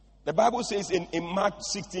 The Bible says in Mark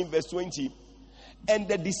 16 verse 20, and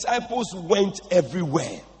the disciples went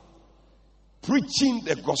everywhere, preaching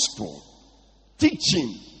the gospel,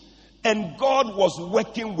 teaching, and God was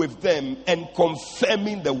working with them and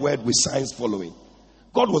confirming the word with signs following.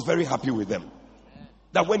 God was very happy with them.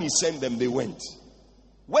 That when he sent them, they went.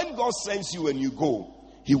 When God sends you and you go,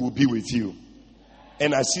 he will be with you.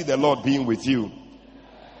 And I see the Lord being with you.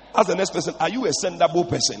 As the next person, are you a sendable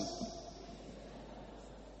person?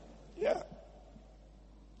 Yeah.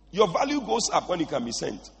 Your value goes up when you can be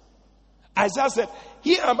sent. Isaiah said,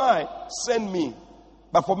 here am I, send me.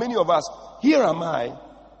 But for many of us, here am I,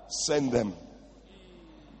 send them.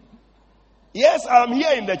 Yes, I am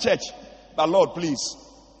here in the church. But Lord, please,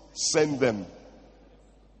 send them.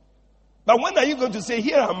 But when are you going to say,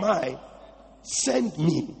 here am I, send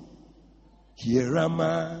me? Here am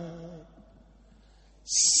I,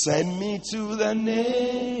 send me to the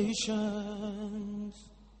nations.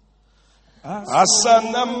 As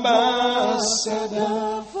an ambassador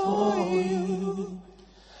for you.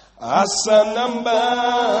 As an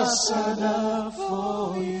ambassador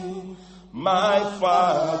for you. My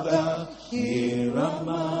Father, here am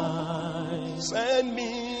I. Send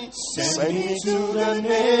me to the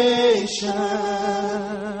nations.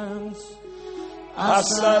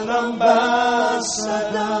 As an ambassador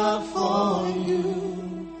for you.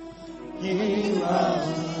 Here am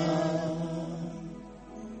I.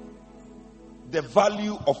 The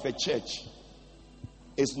value of a church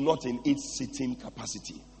is not in its sitting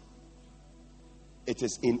capacity. It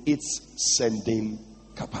is in its sending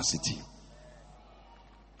capacity.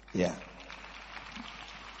 Yeah.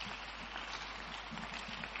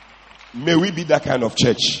 May we be that kind of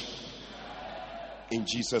church. In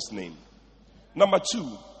Jesus' name. Number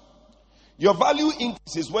 2, your value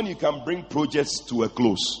increases when you can bring projects to a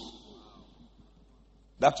close.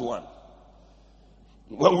 That's one.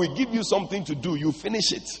 When we give you something to do, you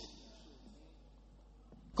finish it.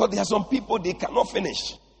 Because there are some people, they cannot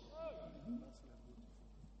finish.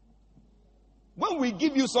 When we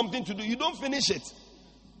give you something to do, you don't finish it.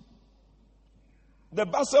 The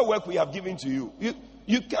basel work we have given to you,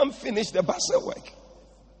 you can't finish the basel work.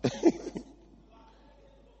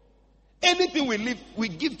 Anything we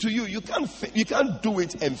give to you, you can't do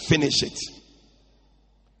it and finish it.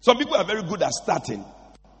 Some people are very good at starting,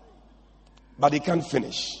 but they can't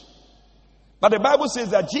finish. But the Bible says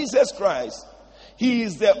that Jesus Christ, he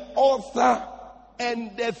is the author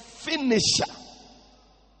and the finisher.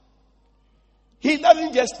 He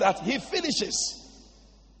doesn't just start, he finishes.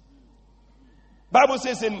 Bible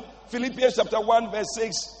says in Philippians chapter 1 verse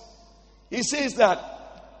 6, he says that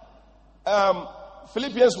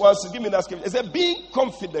Philippians 1, give me that scripture. It said, being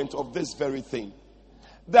confident of this very thing,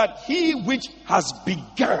 that he which has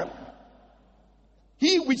begun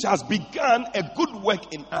a good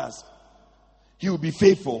work in us, he will be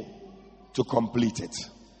faithful to complete it.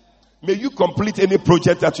 May you complete any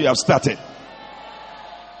project that you have started.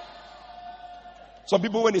 Some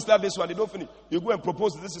people, when they start this one, they don't finish. You go and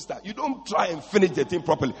propose to this sister. You don't try and finish the thing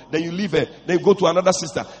properly. Then you leave her. Then you go to another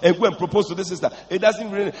sister and go and propose to this sister. It doesn't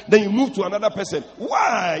really. Then you move to another person.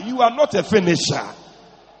 Why? You are not a finisher.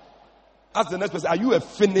 Ask the next person, are you a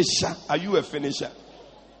finisher? Are you a finisher?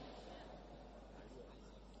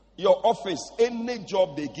 Your office, any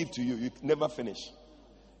job they give to you, you never finish.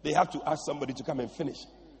 They have to ask somebody to come and finish.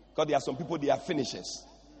 Because there are some people, they are finishers.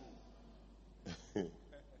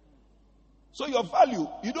 So your value,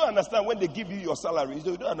 you don't understand when they give you your salary.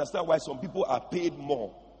 You don't understand why some people are paid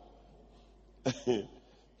more.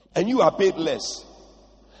 And you are paid less.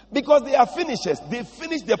 Because they are finishers. They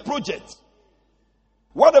finish the project.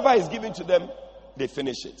 Whatever is given to them, they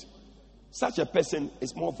finish it. Such a person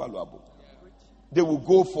is more valuable. They will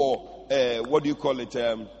go for,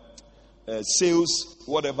 sales,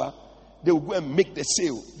 whatever. They will go and make the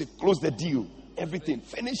sale. They close the deal. Everything.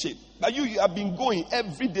 Finish it. But you have been going.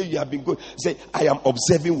 Every day you have been going. Say, I am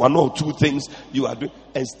observing 1 or 2 things you are doing.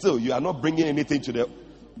 And still you are not bringing anything to them.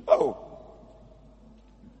 Oh.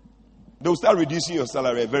 They will start reducing your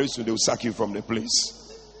salary. Very soon they will sack you from the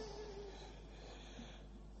place.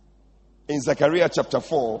 In Zechariah chapter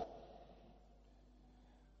 4,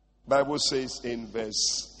 Bible says in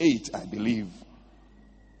verse 8, I believe.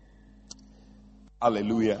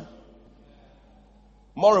 Hallelujah.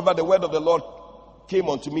 Moreover, the word of the Lord came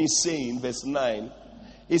unto me, saying, verse 9,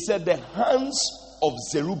 he said, the hands of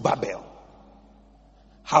Zerubbabel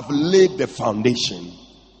have laid the foundation,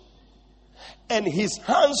 and his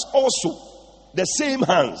hands also, the same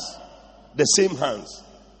hands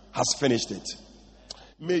has finished it.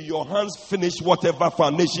 May your hands finish whatever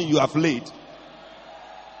foundation you have laid.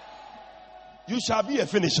 You shall be a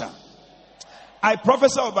finisher. I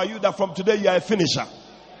prophesy over you that from today you are a finisher.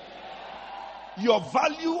 Your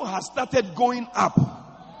value has started going up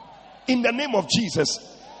in the name of Jesus,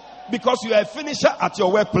 because you are a finisher at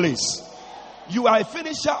your workplace. You are a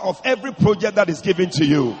finisher of every project that is given to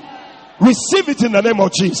you. Receive it in the name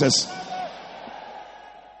of Jesus.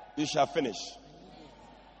 You shall finish.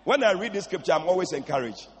 When I read this scripture, I'm always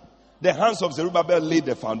encouraged. The hands of Zerubbabel laid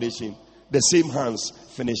the foundation. The same hands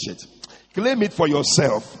finish it. Claim it for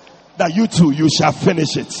yourself that you too, you shall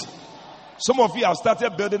finish it. Some of you have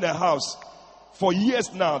started building a house. For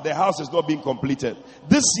years now, the house is not being completed.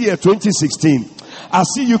 This year, 2016, I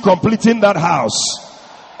see you completing that house.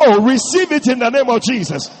 Oh, receive it in the name of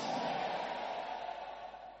Jesus.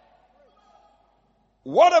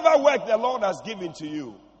 Whatever work the Lord has given to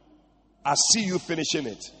you, I see you finishing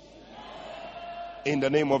it. In the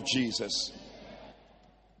name of Jesus.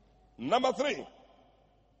 Number 3.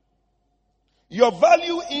 Your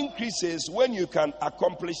value increases when you can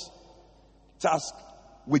accomplish tasks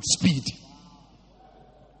with speed.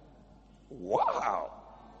 Wow.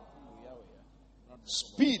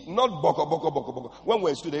 Speed, not boko, boko, boko, boko. When we were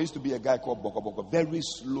in school, there used to be a guy called Boko Boko. Very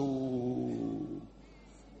slow.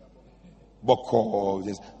 Boko,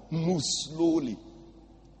 just move slowly.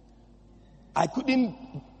 I couldn't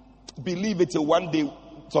believe it till one day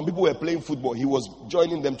some people were playing football. He was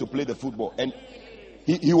joining them to play the football. And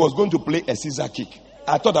he was going to play a scissor kick.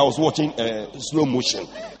 I thought I was watching slow motion.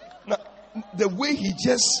 Now, the way he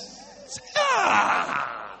just...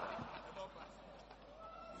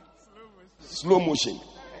 Slow motion.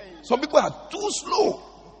 Some people are too slow.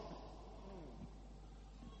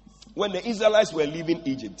 When the Israelites were leaving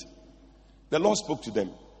Egypt, the Lord spoke to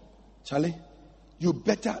them. Charlie, you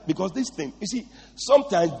better, because this thing, you see,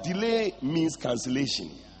 sometimes delay means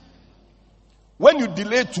cancellation. When you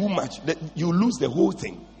delay too much, you lose the whole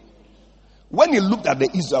thing. When you looked at the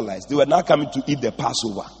Israelites, they were now coming to eat the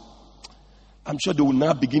Passover. I'm sure they will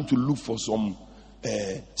now begin to look for some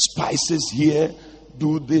spices here,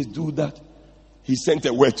 do this, do that. He sent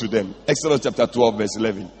a word to them. Exodus chapter 12, verse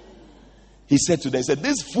 11. He said to them, he said,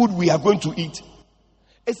 this food we are going to eat.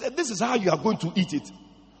 He said, this is how you are going to eat it.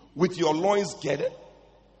 With your loins girded,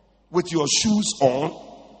 with your shoes on,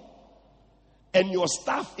 and your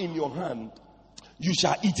staff in your hand, you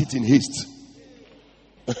shall eat it in haste.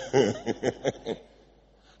 But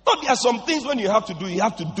there are some things when you have to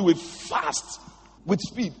do it fast, with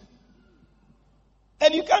speed.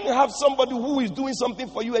 And you can't have somebody who is doing something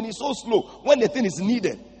for you and he's so slow when the thing is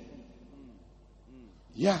needed.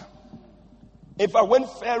 Yeah. In fact, when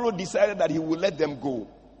Pharaoh decided that he would let them go,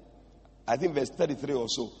 I think verse 33 or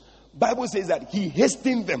so, Bible says that he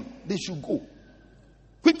hastened them. They should go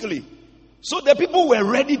quickly. So the people were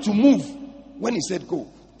ready to move. When he said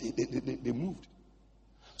go, they moved.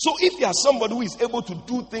 So if you are somebody who is able to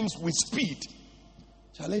do things with speed,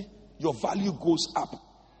 Charlie, your value goes up.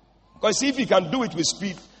 Because if you can do it with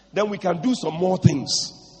speed, then we can do some more things.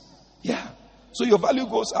 Yeah. So your value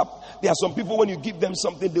goes up. There are some people, when you give them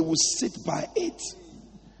something, they will sit by it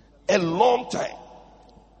a long time.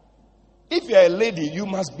 If you're a lady, you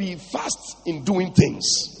must be fast in doing things.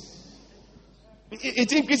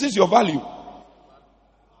 It increases your value.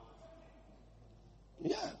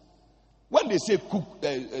 Yeah. When they say cook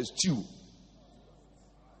a stew,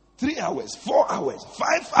 3 hours, 4 hours,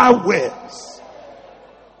 5 hours.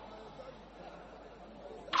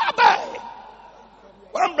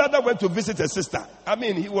 One brother went to visit a sister. I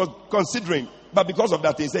mean, he was considering, but because of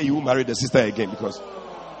that, he said he will marry the sister again. Because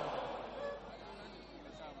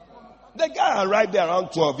the guy arrived there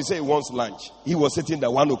around 12. He said he wants lunch. He was sitting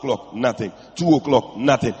there 1 o'clock, nothing. 2 o'clock,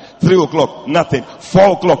 nothing. 3 o'clock, nothing.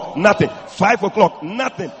 4 o'clock, nothing. 5 o'clock,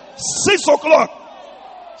 nothing. 6 o'clock,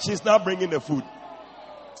 she's now bringing the food.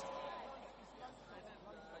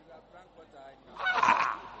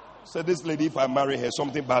 So this lady, if I marry her,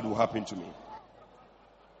 something bad will happen to me.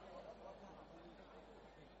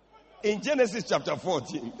 In Genesis chapter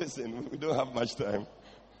 14, listen, we don't have much time.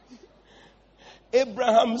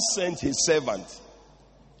 Abraham sent his servant,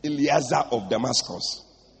 Eliezer of Damascus,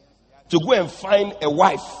 to go and find a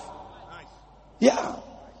wife. Yeah.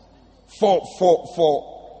 For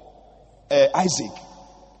Isaac.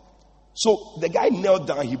 So the guy knelt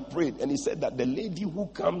down, he prayed, and he said that the lady who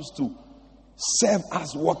comes to serve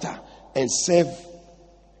us water and serve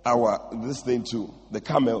this thing too, the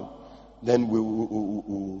camel, then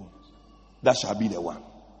that shall be the one.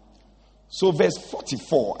 So verse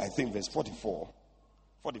 44, I think verse 44,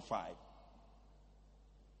 45,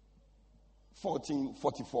 14,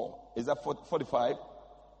 44. Is that 45?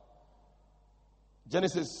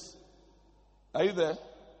 Genesis, are you there?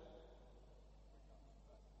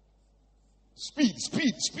 Speed.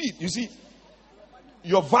 You see,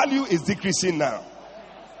 your value is decreasing now.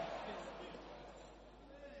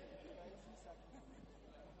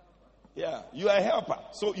 Yeah, you are a helper.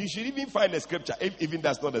 So you should even find a scripture, if even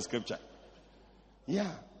that's not a scripture.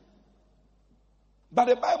 Yeah. But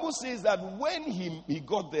the Bible says that when he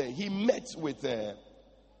got there, he met with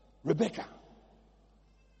Rebecca.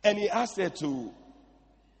 And he asked her to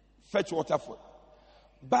fetch water for her.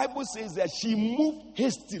 Bible says that she moved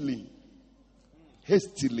hastily.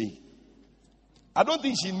 I don't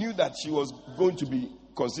think she knew that she was going to be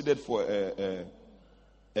considered for a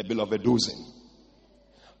beloved dozen.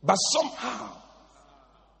 But somehow,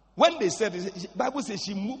 when they said it, the Bible says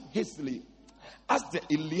she moved hastily. As the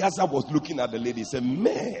Eliezer was looking at the lady, he said,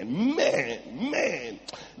 man,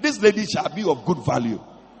 this lady shall be of good value.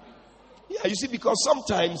 Yeah, you see, because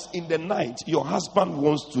sometimes in the night, your husband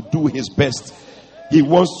wants to do his best. He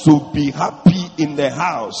wants to be happy in the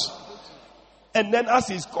house. And then as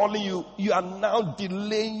he's calling you, you are now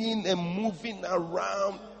delaying and moving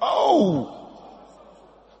around. Oh!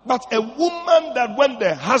 But a woman that when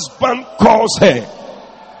the husband calls her,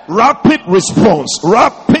 rapid response.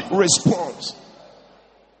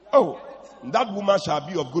 Oh, that woman shall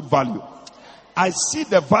be of good value. I see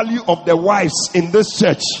the value of the wives in this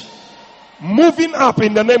church moving up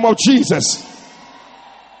in the name of Jesus.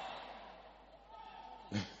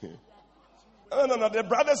 No. The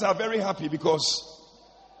brothers are very happy because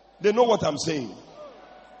they know what I'm saying.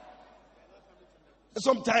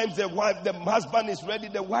 Sometimes the husband is ready.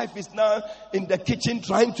 The wife is now in the kitchen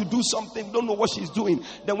trying to do something. Don't know what she's doing.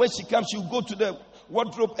 Then when she comes, she'll go to the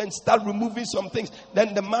wardrobe and start removing some things.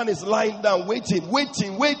 Then the man is lying down, waiting.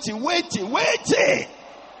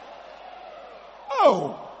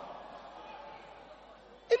 Oh.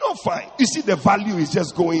 You know, fine. You see, the value is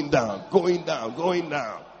just going down.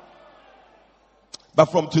 But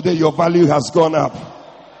from today, your value has gone up.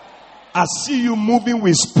 I see you moving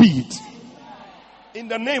with speed. In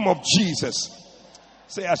the name of Jesus.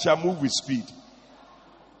 Say, I shall move with speed.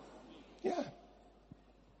 Yeah.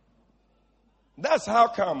 That's how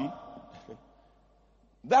come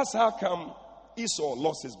Esau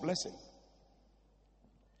lost his blessing.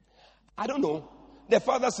 I don't know. The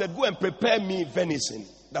father said, go and prepare me venison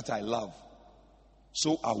that I love.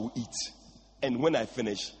 So I will eat. And when I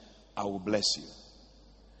finish, I will bless you.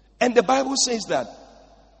 And the Bible says that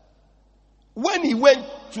when he went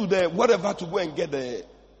to the whatever to go and get the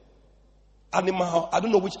animal, I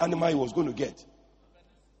don't know which animal he was going to get,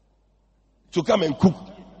 to come and cook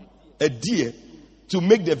a deer to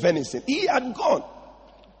make the venison. He had gone.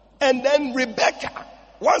 And then Rebecca,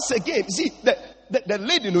 once again, see, the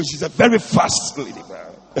lady, you know, she's a very fast lady.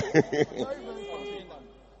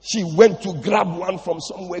 She went to grab one from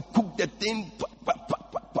somewhere, cook the thing,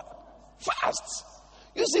 fast.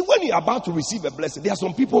 You see, when you're about to receive a blessing, there are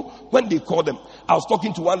some people, when they call them, I was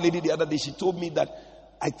talking to one lady the other day, she told me that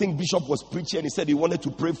I think Bishop was preaching and he said he wanted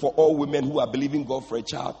to pray for all women who are believing God for a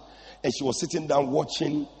child. And she was sitting down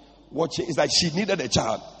watching. It's like she needed a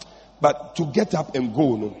child. But to get up and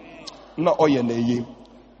go,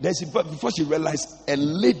 then before she realized, a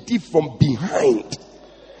lady from behind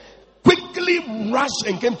quickly rushed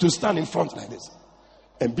and came to stand in front like this.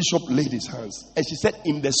 And Bishop laid his hands. And she said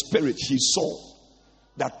in the spirit, she saw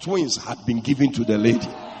that twins had been given to the lady.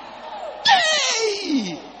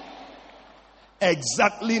 Hey!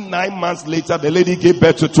 Exactly 9 months later, the lady gave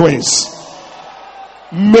birth to twins.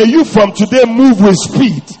 May you from today move with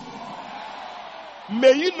speed.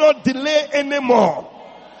 May you not delay anymore.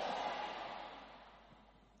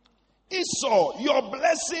 Esau, your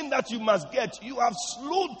blessing that you must get, you have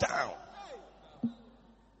slowed down.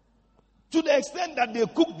 To the extent that they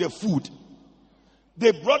cooked the food.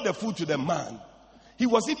 They brought the food to the man. He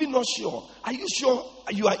was even not sure. Are you sure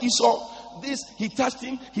you are Esau? This, he touched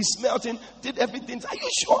him, he smelled him, did everything. Are you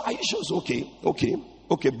sure? It's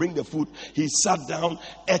okay, bring the food. He sat down,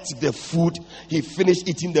 ate the food. He finished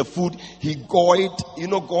eating the food. He goyed. You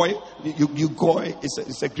know goy? You goy.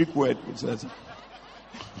 It's a Greek word. It says.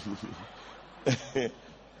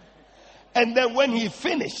 And then when he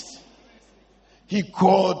finished, he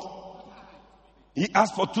called. He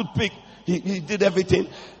asked for toothpick. He did everything.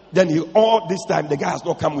 Then all this time, the guy has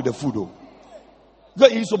not come with the food.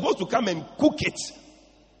 Because he's supposed to come and cook it.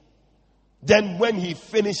 Then when he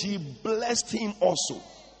finished, he blessed him also.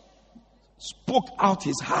 Spoke out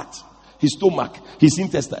his heart, his stomach, his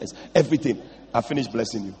intestines, everything. I finished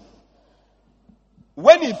blessing you.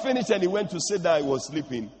 When he finished and he went to sit down, he was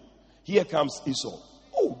sleeping. Here comes Esau.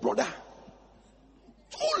 Oh, brother.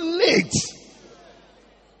 Too late.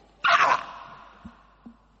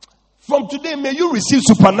 From today, may you receive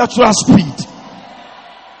supernatural speed.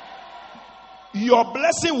 Your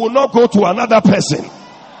blessing will not go to another person.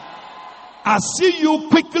 I see you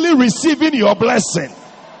quickly receiving your blessing.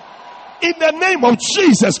 In the name of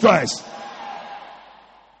Jesus Christ.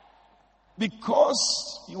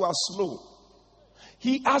 Because you are slow.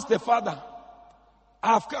 He asked the father,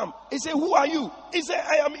 I have come. He said, who are you? He said,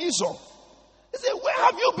 I am Esau. He said, where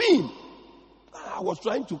have you been? I was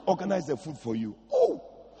trying to organize the food for you. Oh,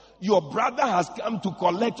 your brother has come to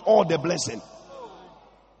collect all the blessing.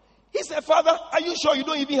 He said, Father, are you sure you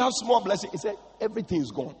don't even have small blessing? He said, everything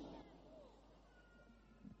is gone.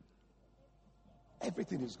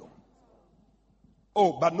 Everything is gone.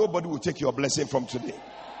 Oh, but nobody will take your blessing from today.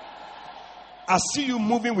 I see you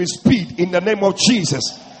moving with speed in the name of Jesus.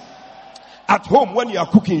 At home, when you are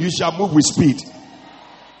cooking, you shall move with speed.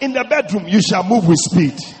 In the bedroom, you shall move with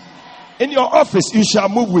speed. In your office, you shall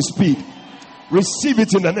move with speed. Receive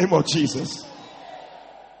it in the name of Jesus.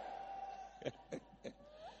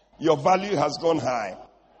 Your value has gone high.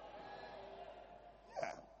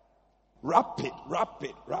 Yeah. Rapid.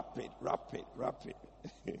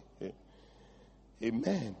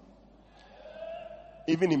 Amen.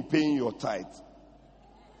 Even in paying your tithe.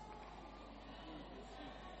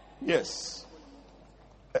 Yes.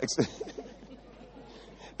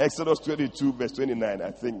 Exodus 22 verse 29.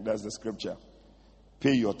 I think that's the scripture.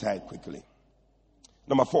 Pay your tithe quickly.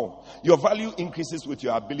 Number 4. Your value increases with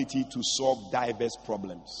your ability to solve diverse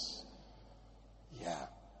problems. Yeah.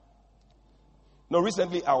 Now,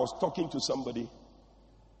 recently I was talking to somebody.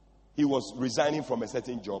 He was resigning from a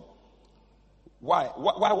certain job. Why?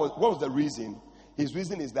 What was the reason? His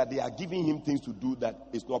reason is that they are giving him things to do that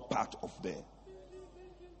is not part of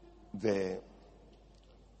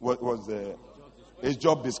his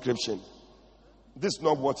job description. This is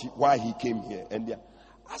not why he came here. And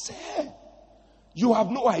I said, hey, you have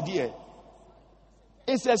no idea.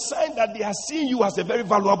 It's a sign that they are seeing you as a very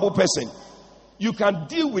valuable person. You can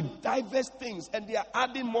deal with diverse things, and they are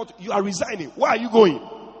adding more. You are resigning. Why are you going?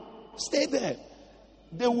 Stay there.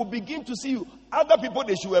 They will begin to see you. Other people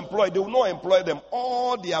they should employ, they will not employ them.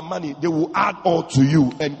 All their money, they will add all to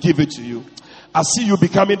you and give it to you. I see you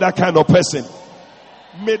becoming that kind of person.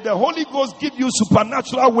 May the Holy Ghost give you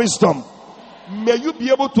supernatural wisdom. May you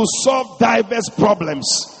be able to solve diverse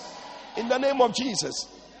problems. In the name of Jesus.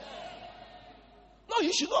 No,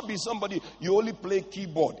 you should not be somebody, you only play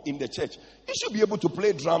keyboard in the church. You should be able to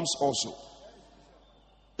play drums also.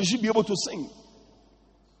 You should be able to sing.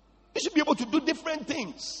 You should be able to do different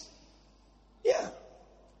things. Yeah.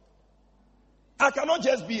 I cannot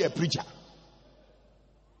just be a preacher.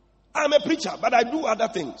 I'm a preacher, but I do other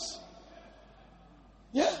things.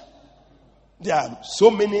 Yeah. There are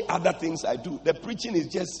so many other things I do. The preaching is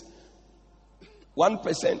just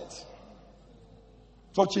 1%.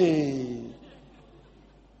 Touchy.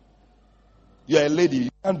 You're a lady, you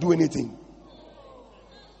can't do anything.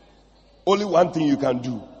 Only one thing you can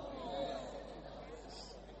do.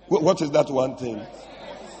 What is that one thing?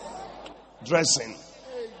 Dressing.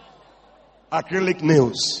 Acrylic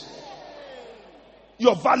nails.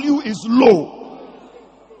 Your value is low.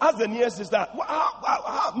 Ask the nearest sister,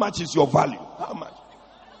 how much is your value? How much?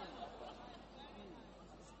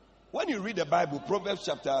 When you read the Bible, Proverbs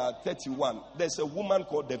chapter 31, there's a woman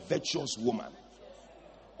called the virtuous woman.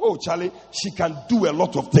 Oh, Charlie, she can do a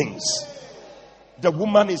lot of things. The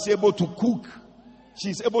woman is able to cook.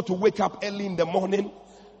 She's able to wake up early in the morning.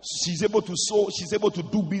 She's able to sew. She's able to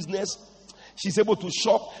do business. She's able to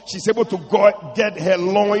shop. She's able to go get her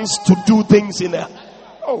loins to do things in her.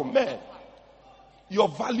 Oh, man. Your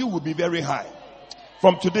value will be very high.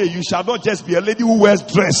 From today, you shall not just be a lady who wears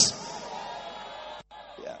dress.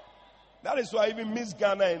 Yeah. That is why even Miss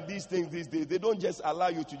Ghana and these things these days, they don't just allow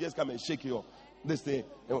you to just come and shake your this thing.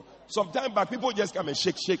 Some time back, people just come and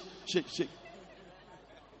shake.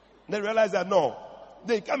 They realize that no,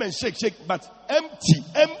 they come and shake, but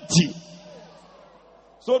empty.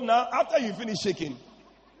 So now, after you finish shaking,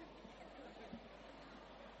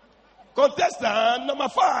 contestant number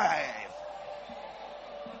 5.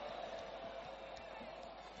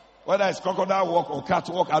 Whether it's crocodile walk or cat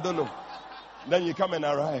walk, I don't know. Then you come and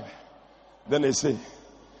arrive. Then they say,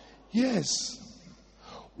 yes.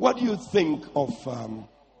 What do you think of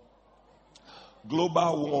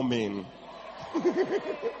global warming?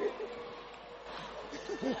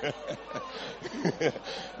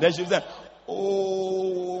 Then she said,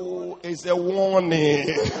 oh, it's a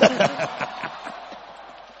warning.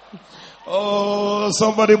 Oh,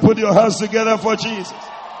 somebody put your hands together for Jesus.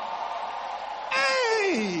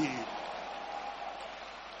 Hey!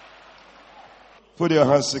 Put your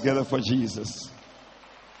hands together for Jesus.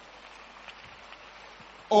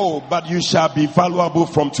 Oh, but you shall be valuable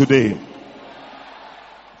from today.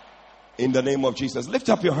 In the name of Jesus. Lift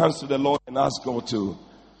up your hands to the Lord and ask God to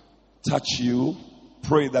touch you.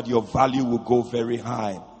 Pray that your value will go very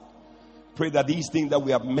high. Pray that these things that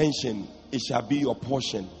we have mentioned, it shall be your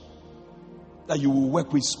portion. That you will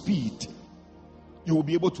work with speed. You will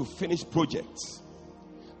be able to finish projects.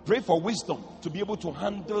 Pray for wisdom to be able to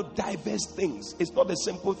handle diverse things. It's not a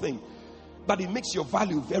simple thing, but it makes your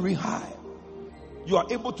value very high. You are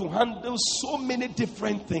able to handle so many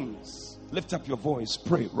different things. Lift up your voice.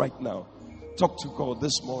 Pray right now. Talk to God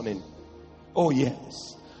this morning. Oh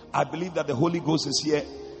yes. I believe that the Holy Ghost is here,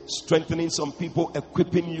 strengthening some people,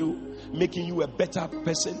 equipping you, making you a better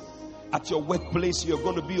person. At your workplace, you're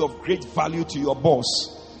going to be of great value to your boss.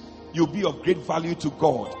 You'll be of great value to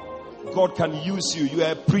God. God can use you. You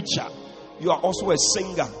are a preacher. You are also a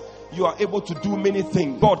singer. You are able to do many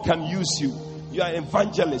things. God can use you. You are an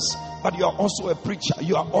evangelist, but you are also a preacher.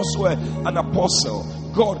 You are also an apostle.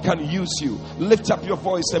 God can use you. Lift up your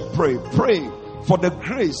voice and pray. Pray for the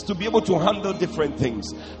grace to be able to handle different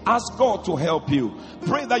things. Ask God to help you.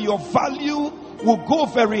 Pray that your value will go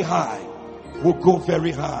very high. Will go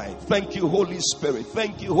very high. Thank you, Holy Spirit.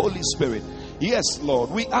 Thank you, Holy Spirit. Yes, Lord,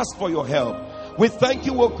 we ask for your help. We thank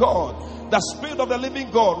you, O God, the Spirit of the living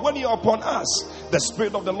God, when you're upon us, the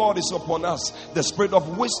Spirit of the Lord is upon us. The Spirit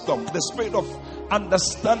of wisdom, the Spirit of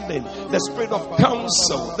understanding, the Spirit of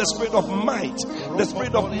counsel, the Spirit of might, the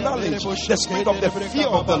Spirit of knowledge, the Spirit of the fear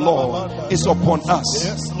of the Lord is upon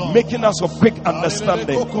us, making us of quick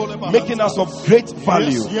understanding, making us of great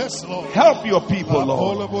value. Help your people,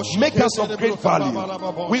 Lord. Make us of great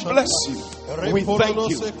value. We bless you. We thank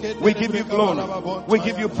you. We give you glory. We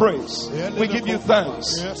give you praise. We give you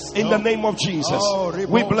thanks. In the name of Jesus,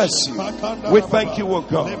 we bless you. We thank you, O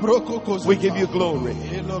God. We give you glory.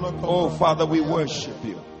 Oh, Father, we worship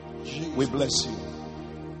you. We bless you.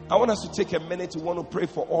 I want us to take a minute. We want to pray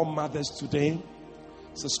for all mothers today.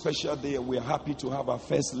 It's a special day, and we're happy to have our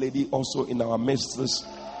First Lady also in our midst this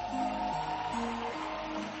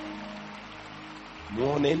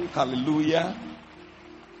morning. Hallelujah.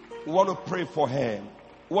 We want to pray for her.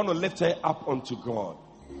 We want to lift her up unto God.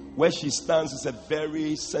 Where she stands is a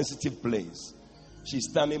very sensitive place. She's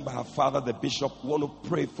standing by her father, the bishop. We want to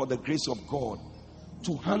pray for the grace of God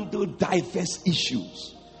to handle diverse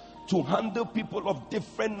issues, to handle people of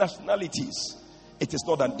different nationalities. It is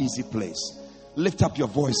not an easy place. Lift up your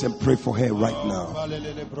voice and pray for her right now.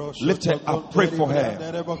 Lift her up, pray for her.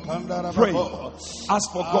 Pray.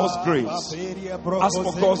 Ask for God's grace. Ask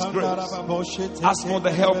for God's grace. Ask for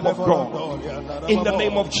the help of God. In the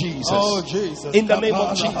name of Jesus. In the name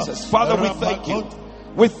of Jesus. Father, we thank you.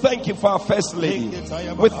 We thank you for our First Lady.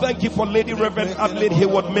 We thank you for Lady Reverend Adelaide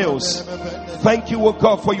Hayward Mills. Thank you, O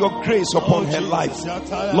God, for your grace upon her life.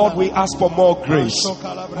 Lord, we ask for more grace.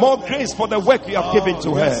 More grace for the work you have given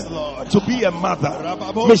to her. To be a mother.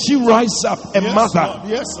 May she rise up a mother.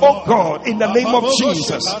 Oh God, in the name of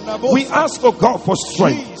Jesus. We ask, oh God, for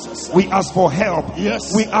strength. We ask for help.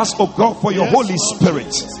 We ask, oh God, for your Holy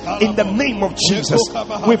Spirit. In the name of Jesus.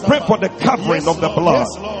 We pray for the covering of the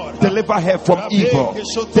blood. Deliver her from evil.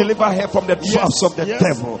 Deliver her from the traps of the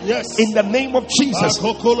devil. In the name of Jesus,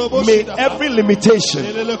 may every limitation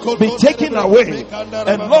be taken away.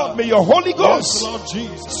 And Lord, may your Holy Ghost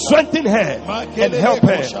strengthen her and help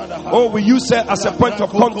her. Oh, we use her as a point of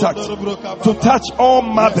contact to touch all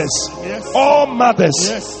mothers. All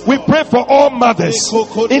mothers. We pray for all mothers.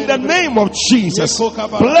 In the name of Jesus,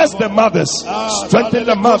 bless the mothers. Strengthen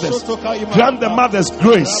the mothers. Grant the mothers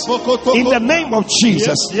grace. In the name of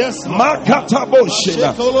Jesus.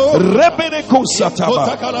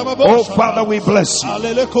 Oh Father, we bless you.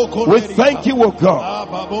 We thank you, oh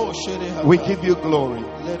God. We give you glory.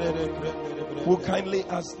 We'll kindly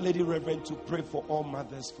ask Lady Reverend to pray for all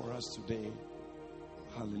mothers for us today.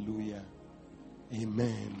 Hallelujah.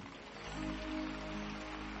 Amen.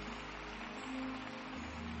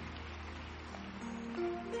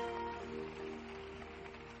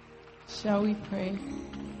 Shall we pray?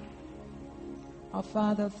 Our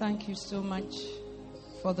Father, thank you so much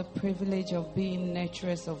for the privilege of being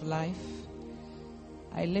nurturers of life.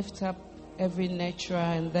 I lift up every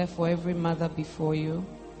nurturer and therefore every mother before you.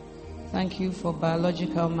 Thank you for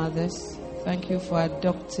biological mothers. Thank you for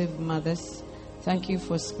adoptive mothers. Thank you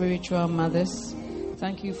for spiritual mothers.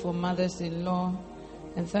 Thank you for mothers-in-law.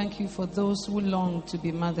 And thank you for those who long to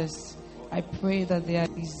be mothers. I pray that their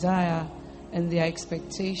desire and their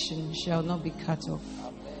expectation shall not be cut off.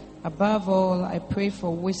 Above all, I pray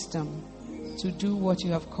for wisdom to do what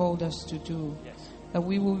you have called us to do. That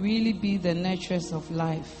we will really be the nurturers of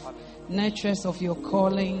life, nurturers of your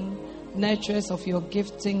calling, nurturers of your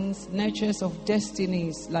giftings, nurturers of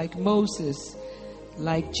destinies, like Moses,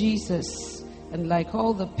 like Jesus, and like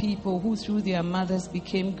all the people who through their mothers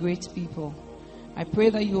became great people. I pray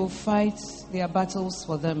that you will fight their battles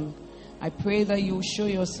for them. I pray that you will show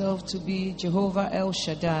yourself to be Jehovah El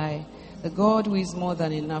Shaddai, the God who is more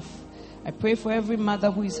than enough. I pray for every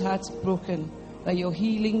mother who is heartbroken, that your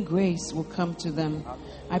healing grace will come to them.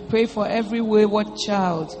 I pray for every wayward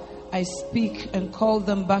child. I speak and call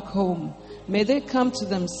them back home. May they come to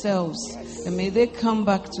themselves, and may they come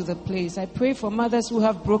back to the place. I pray for mothers who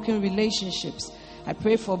have broken relationships. I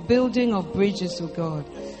pray for building of bridges, oh God.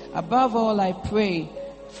 Above all, I pray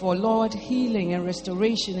for, Lord, healing and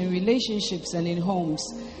restoration in relationships and in homes.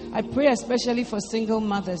 I pray especially for single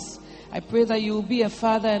mothers. I pray that you will be a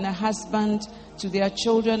father and a husband to their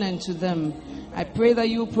children and to them. I pray that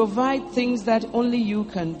you provide things that only you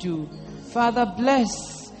can do. Father,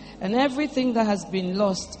 bless, and everything that has been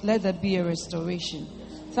lost, let there be a restoration.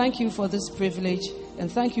 Thank you for this privilege,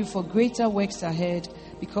 and thank you for greater works ahead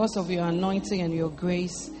because of your anointing and your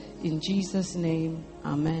grace. In Jesus' name,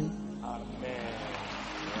 amen.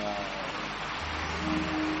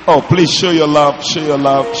 Oh, please show your love, show your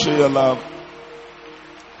love, show your love.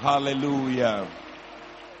 Hallelujah.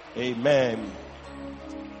 Amen.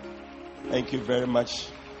 Thank you very much,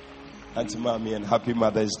 Auntie Mami, and happy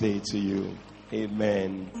Mother's Day to you.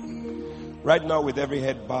 Amen. Right now, with every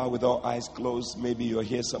head bowed, with all eyes closed, maybe you're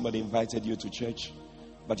here, somebody invited you to church,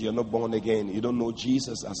 but you're not born again. You don't know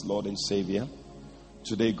Jesus as Lord and Savior.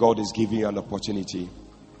 Today, God is giving you an opportunity.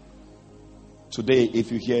 Today,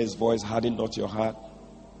 if you hear His voice, harden not your heart.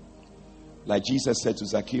 Like Jesus said to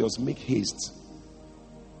Zacchaeus, make haste,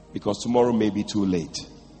 because tomorrow may be too late.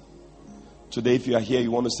 Today, if you are here,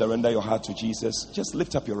 you want to surrender your heart to Jesus, just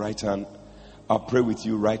lift up your right hand. I'll pray with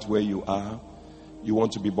you right where you are. You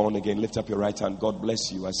want to be born again, lift up your right hand. God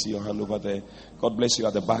bless you. I see your hand over there. God bless you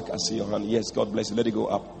at the back. I see your hand. Yes, God bless you. Let it go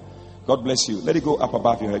up. God bless you. Let it go up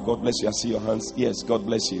above your head. God bless you. I see your hands. Yes, God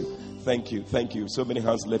bless you. Thank you. Thank you. So many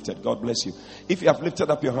hands lifted. God bless you. If you have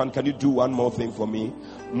lifted up your hand, can you do one more thing for me?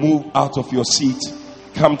 Move out of your seat.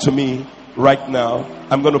 Come to me right now.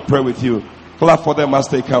 I'm going to pray with you. Clap for them as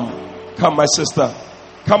they come. Come, my sister.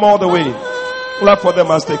 Come all the way. Clap for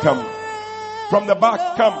them as they come. From the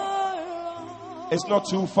back, come. It's not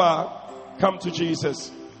too far. Come to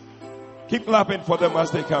Jesus. Keep clapping for them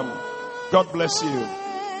as they come. God bless you.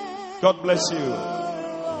 God bless you.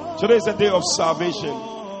 Today is a day of salvation.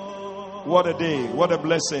 What a day. What a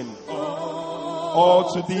blessing.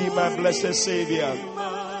 All to thee, my blessed Savior.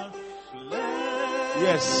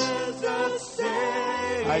 Yes.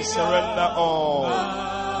 I surrender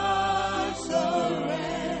all.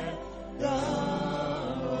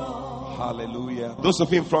 Hallelujah. Those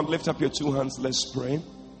of you in front, lift up your two hands. Let's pray.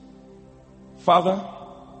 Father,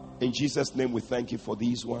 in Jesus' name, we thank you for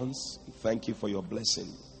these ones. We thank you for your blessing,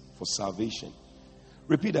 for salvation.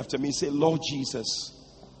 Repeat after me. Say, Lord Jesus,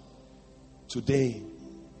 today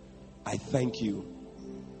I thank you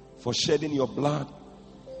for shedding your blood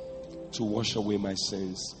to wash away my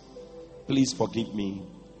sins. Please forgive me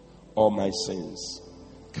all my sins.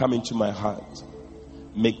 Come into my heart.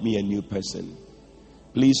 Make me a new person.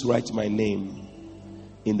 Please write my name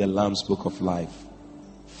in the Lamb's Book of Life.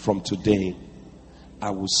 From today, I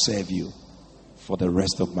will serve you for the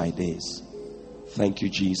rest of my days. Thank you,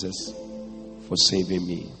 Jesus, for saving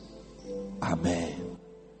me. Amen.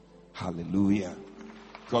 Hallelujah.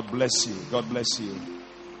 God bless you. God bless you.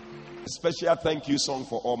 A special thank you song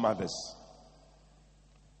for all mothers.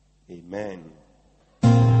 Amen.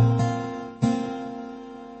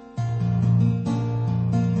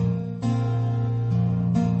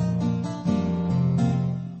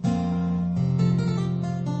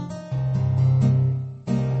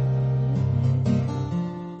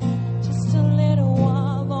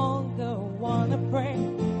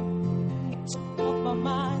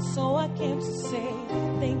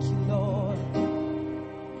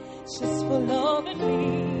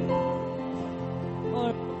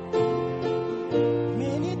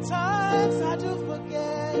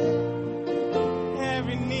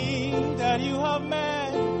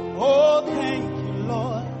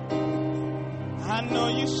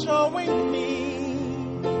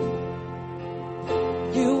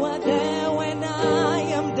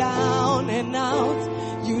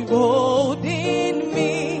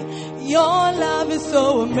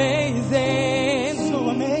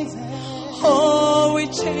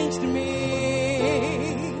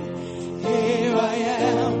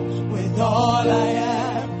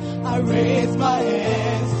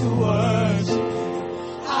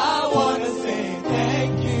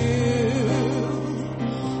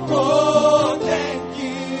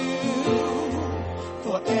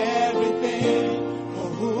 for everything, for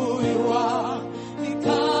who you are. You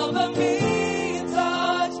cover me, you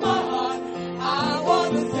touch my heart. I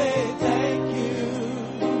want to say thank you.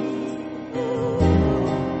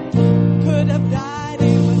 Could have died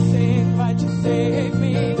in my sin, but you saved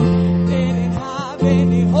me. Didn't have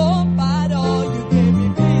any hope at all. You gave me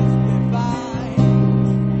peace divine,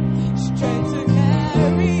 strength to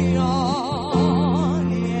carry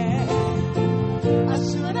on. Yeah, I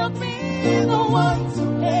should have been the one to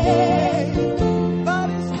pay, but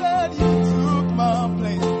instead you took my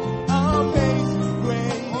place. Amazing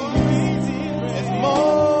grace, it's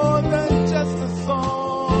more than just a song.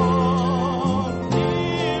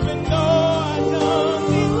 Even though I don't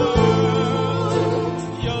deserve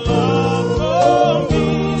your love for me,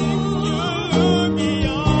 you look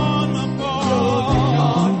beyond my faults.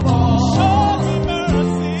 Show me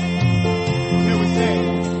mercy. Here we sing.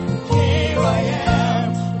 Here I am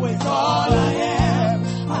with all I am.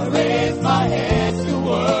 I raise my hands to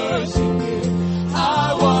worship you. I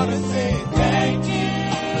want to say thank you.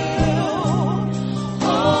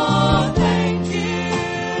 Oh, thank you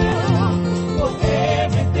for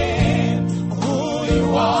everything, who you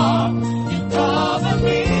are. You cover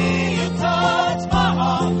me, you touch my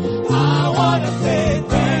heart. I want to say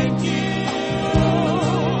thank you.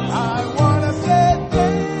 I want to say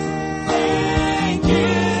thank you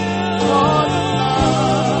for the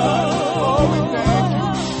love. Oh, we thank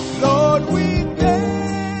you. Lord, we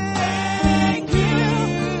thank you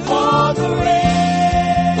for the rain.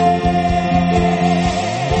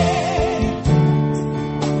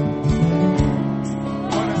 I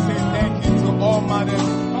want to say thank you to all mothers in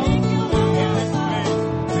this place.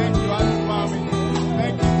 Thank you, Auntie Mommy.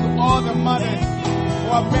 Thank you to all the mothers who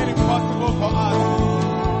have made it possible for us.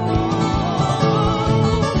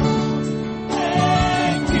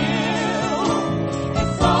 Thank you.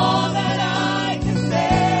 It's all that I can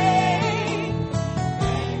say.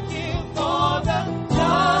 Thank you for the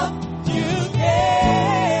love you gave.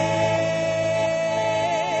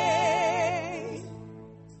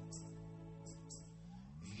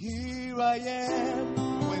 Here I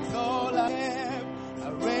am with all I am. I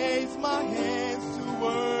raise my hands to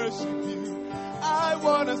worship you. I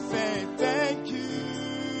want to say thank you.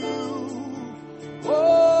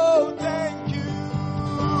 Oh, thank you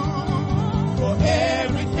for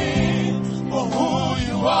everything, for who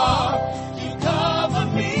you are. You cover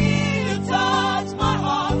me, you touch my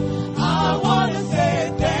heart. I want to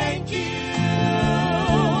say thank you.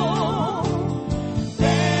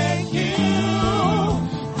 Thank you.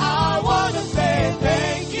 I want to say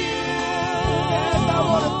thank you. Yes, I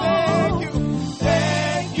want to thank you.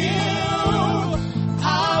 Thank you.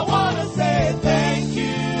 I want to say thank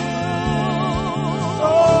you.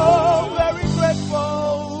 So very grateful.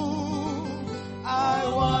 I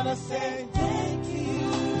want to say thank you.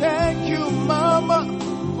 Thank you, Mama,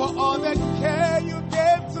 for all the care you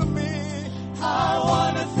gave to me. I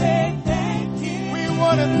want to say thank you. We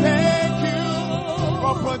want to thank you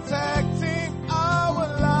for protecting our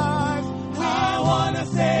lives. I want to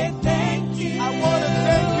say thank you. I want to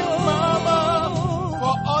thank you, Mama,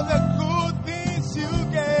 for all the good things you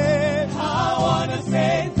gave. I want to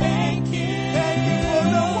say thank you. Thank you for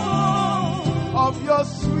the warmth of your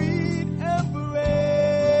sweet embrace.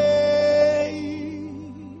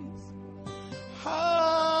 I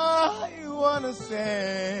want to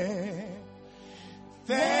say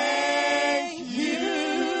thank you.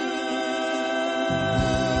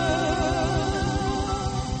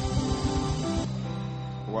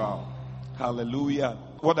 Wow. Hallelujah.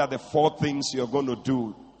 What are the 4 things you're going to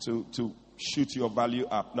do to shoot your value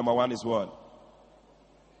up? Number 1 is what?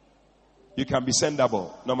 You can be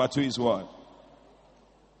sendable. Number 2 is what?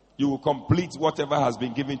 You will complete whatever has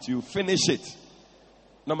been given to you. Finish it.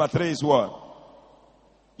 Number 3 is what?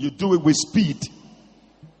 You do it with speed.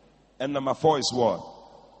 And number 4 is what?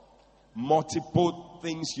 Multiple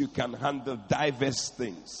things you can handle, diverse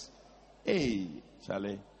things. Hey,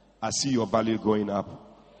 Charlie, I see your value going up.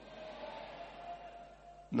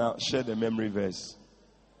 Now, share the memory verse.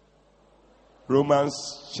 Romans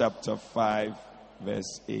chapter 5,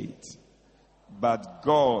 verse 8. But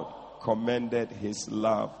God commended his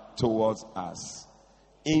love towards us,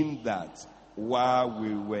 in that while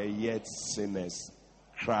we were yet sinners,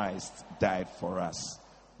 Christ died for us.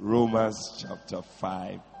 Romans chapter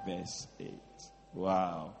 5, verse 8.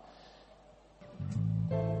 Wow.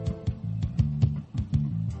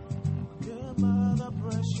 Dear Mother,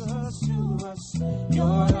 precious to us,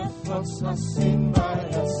 your efforts are seen by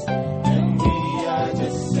us, and we are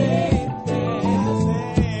just saying thanks,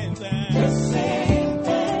 just saying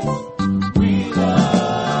thanks. We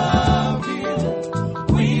love you,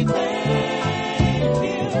 we thank you.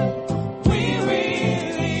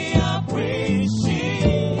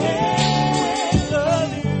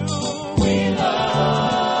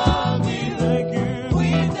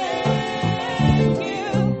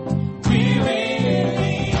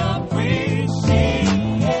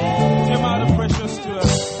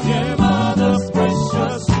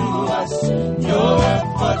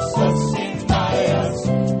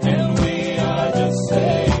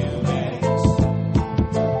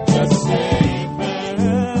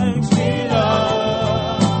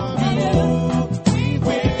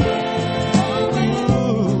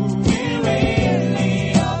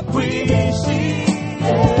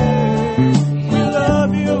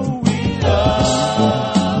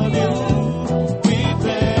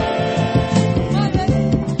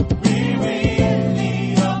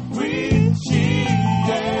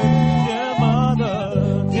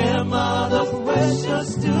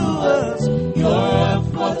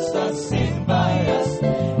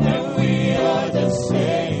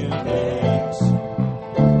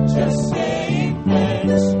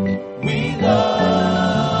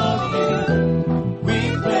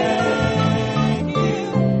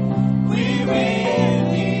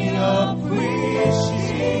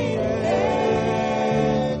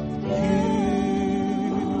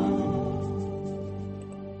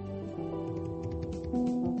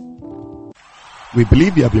 We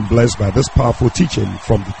believe you have been blessed by this powerful teaching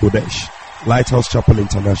from the Kodesh, Lighthouse Chapel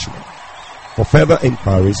International. For further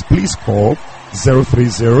inquiries, please call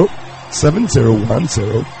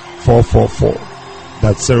 030-7010-444.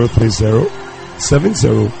 That's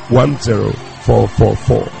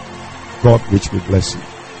 030-7010-444. God richly bless you.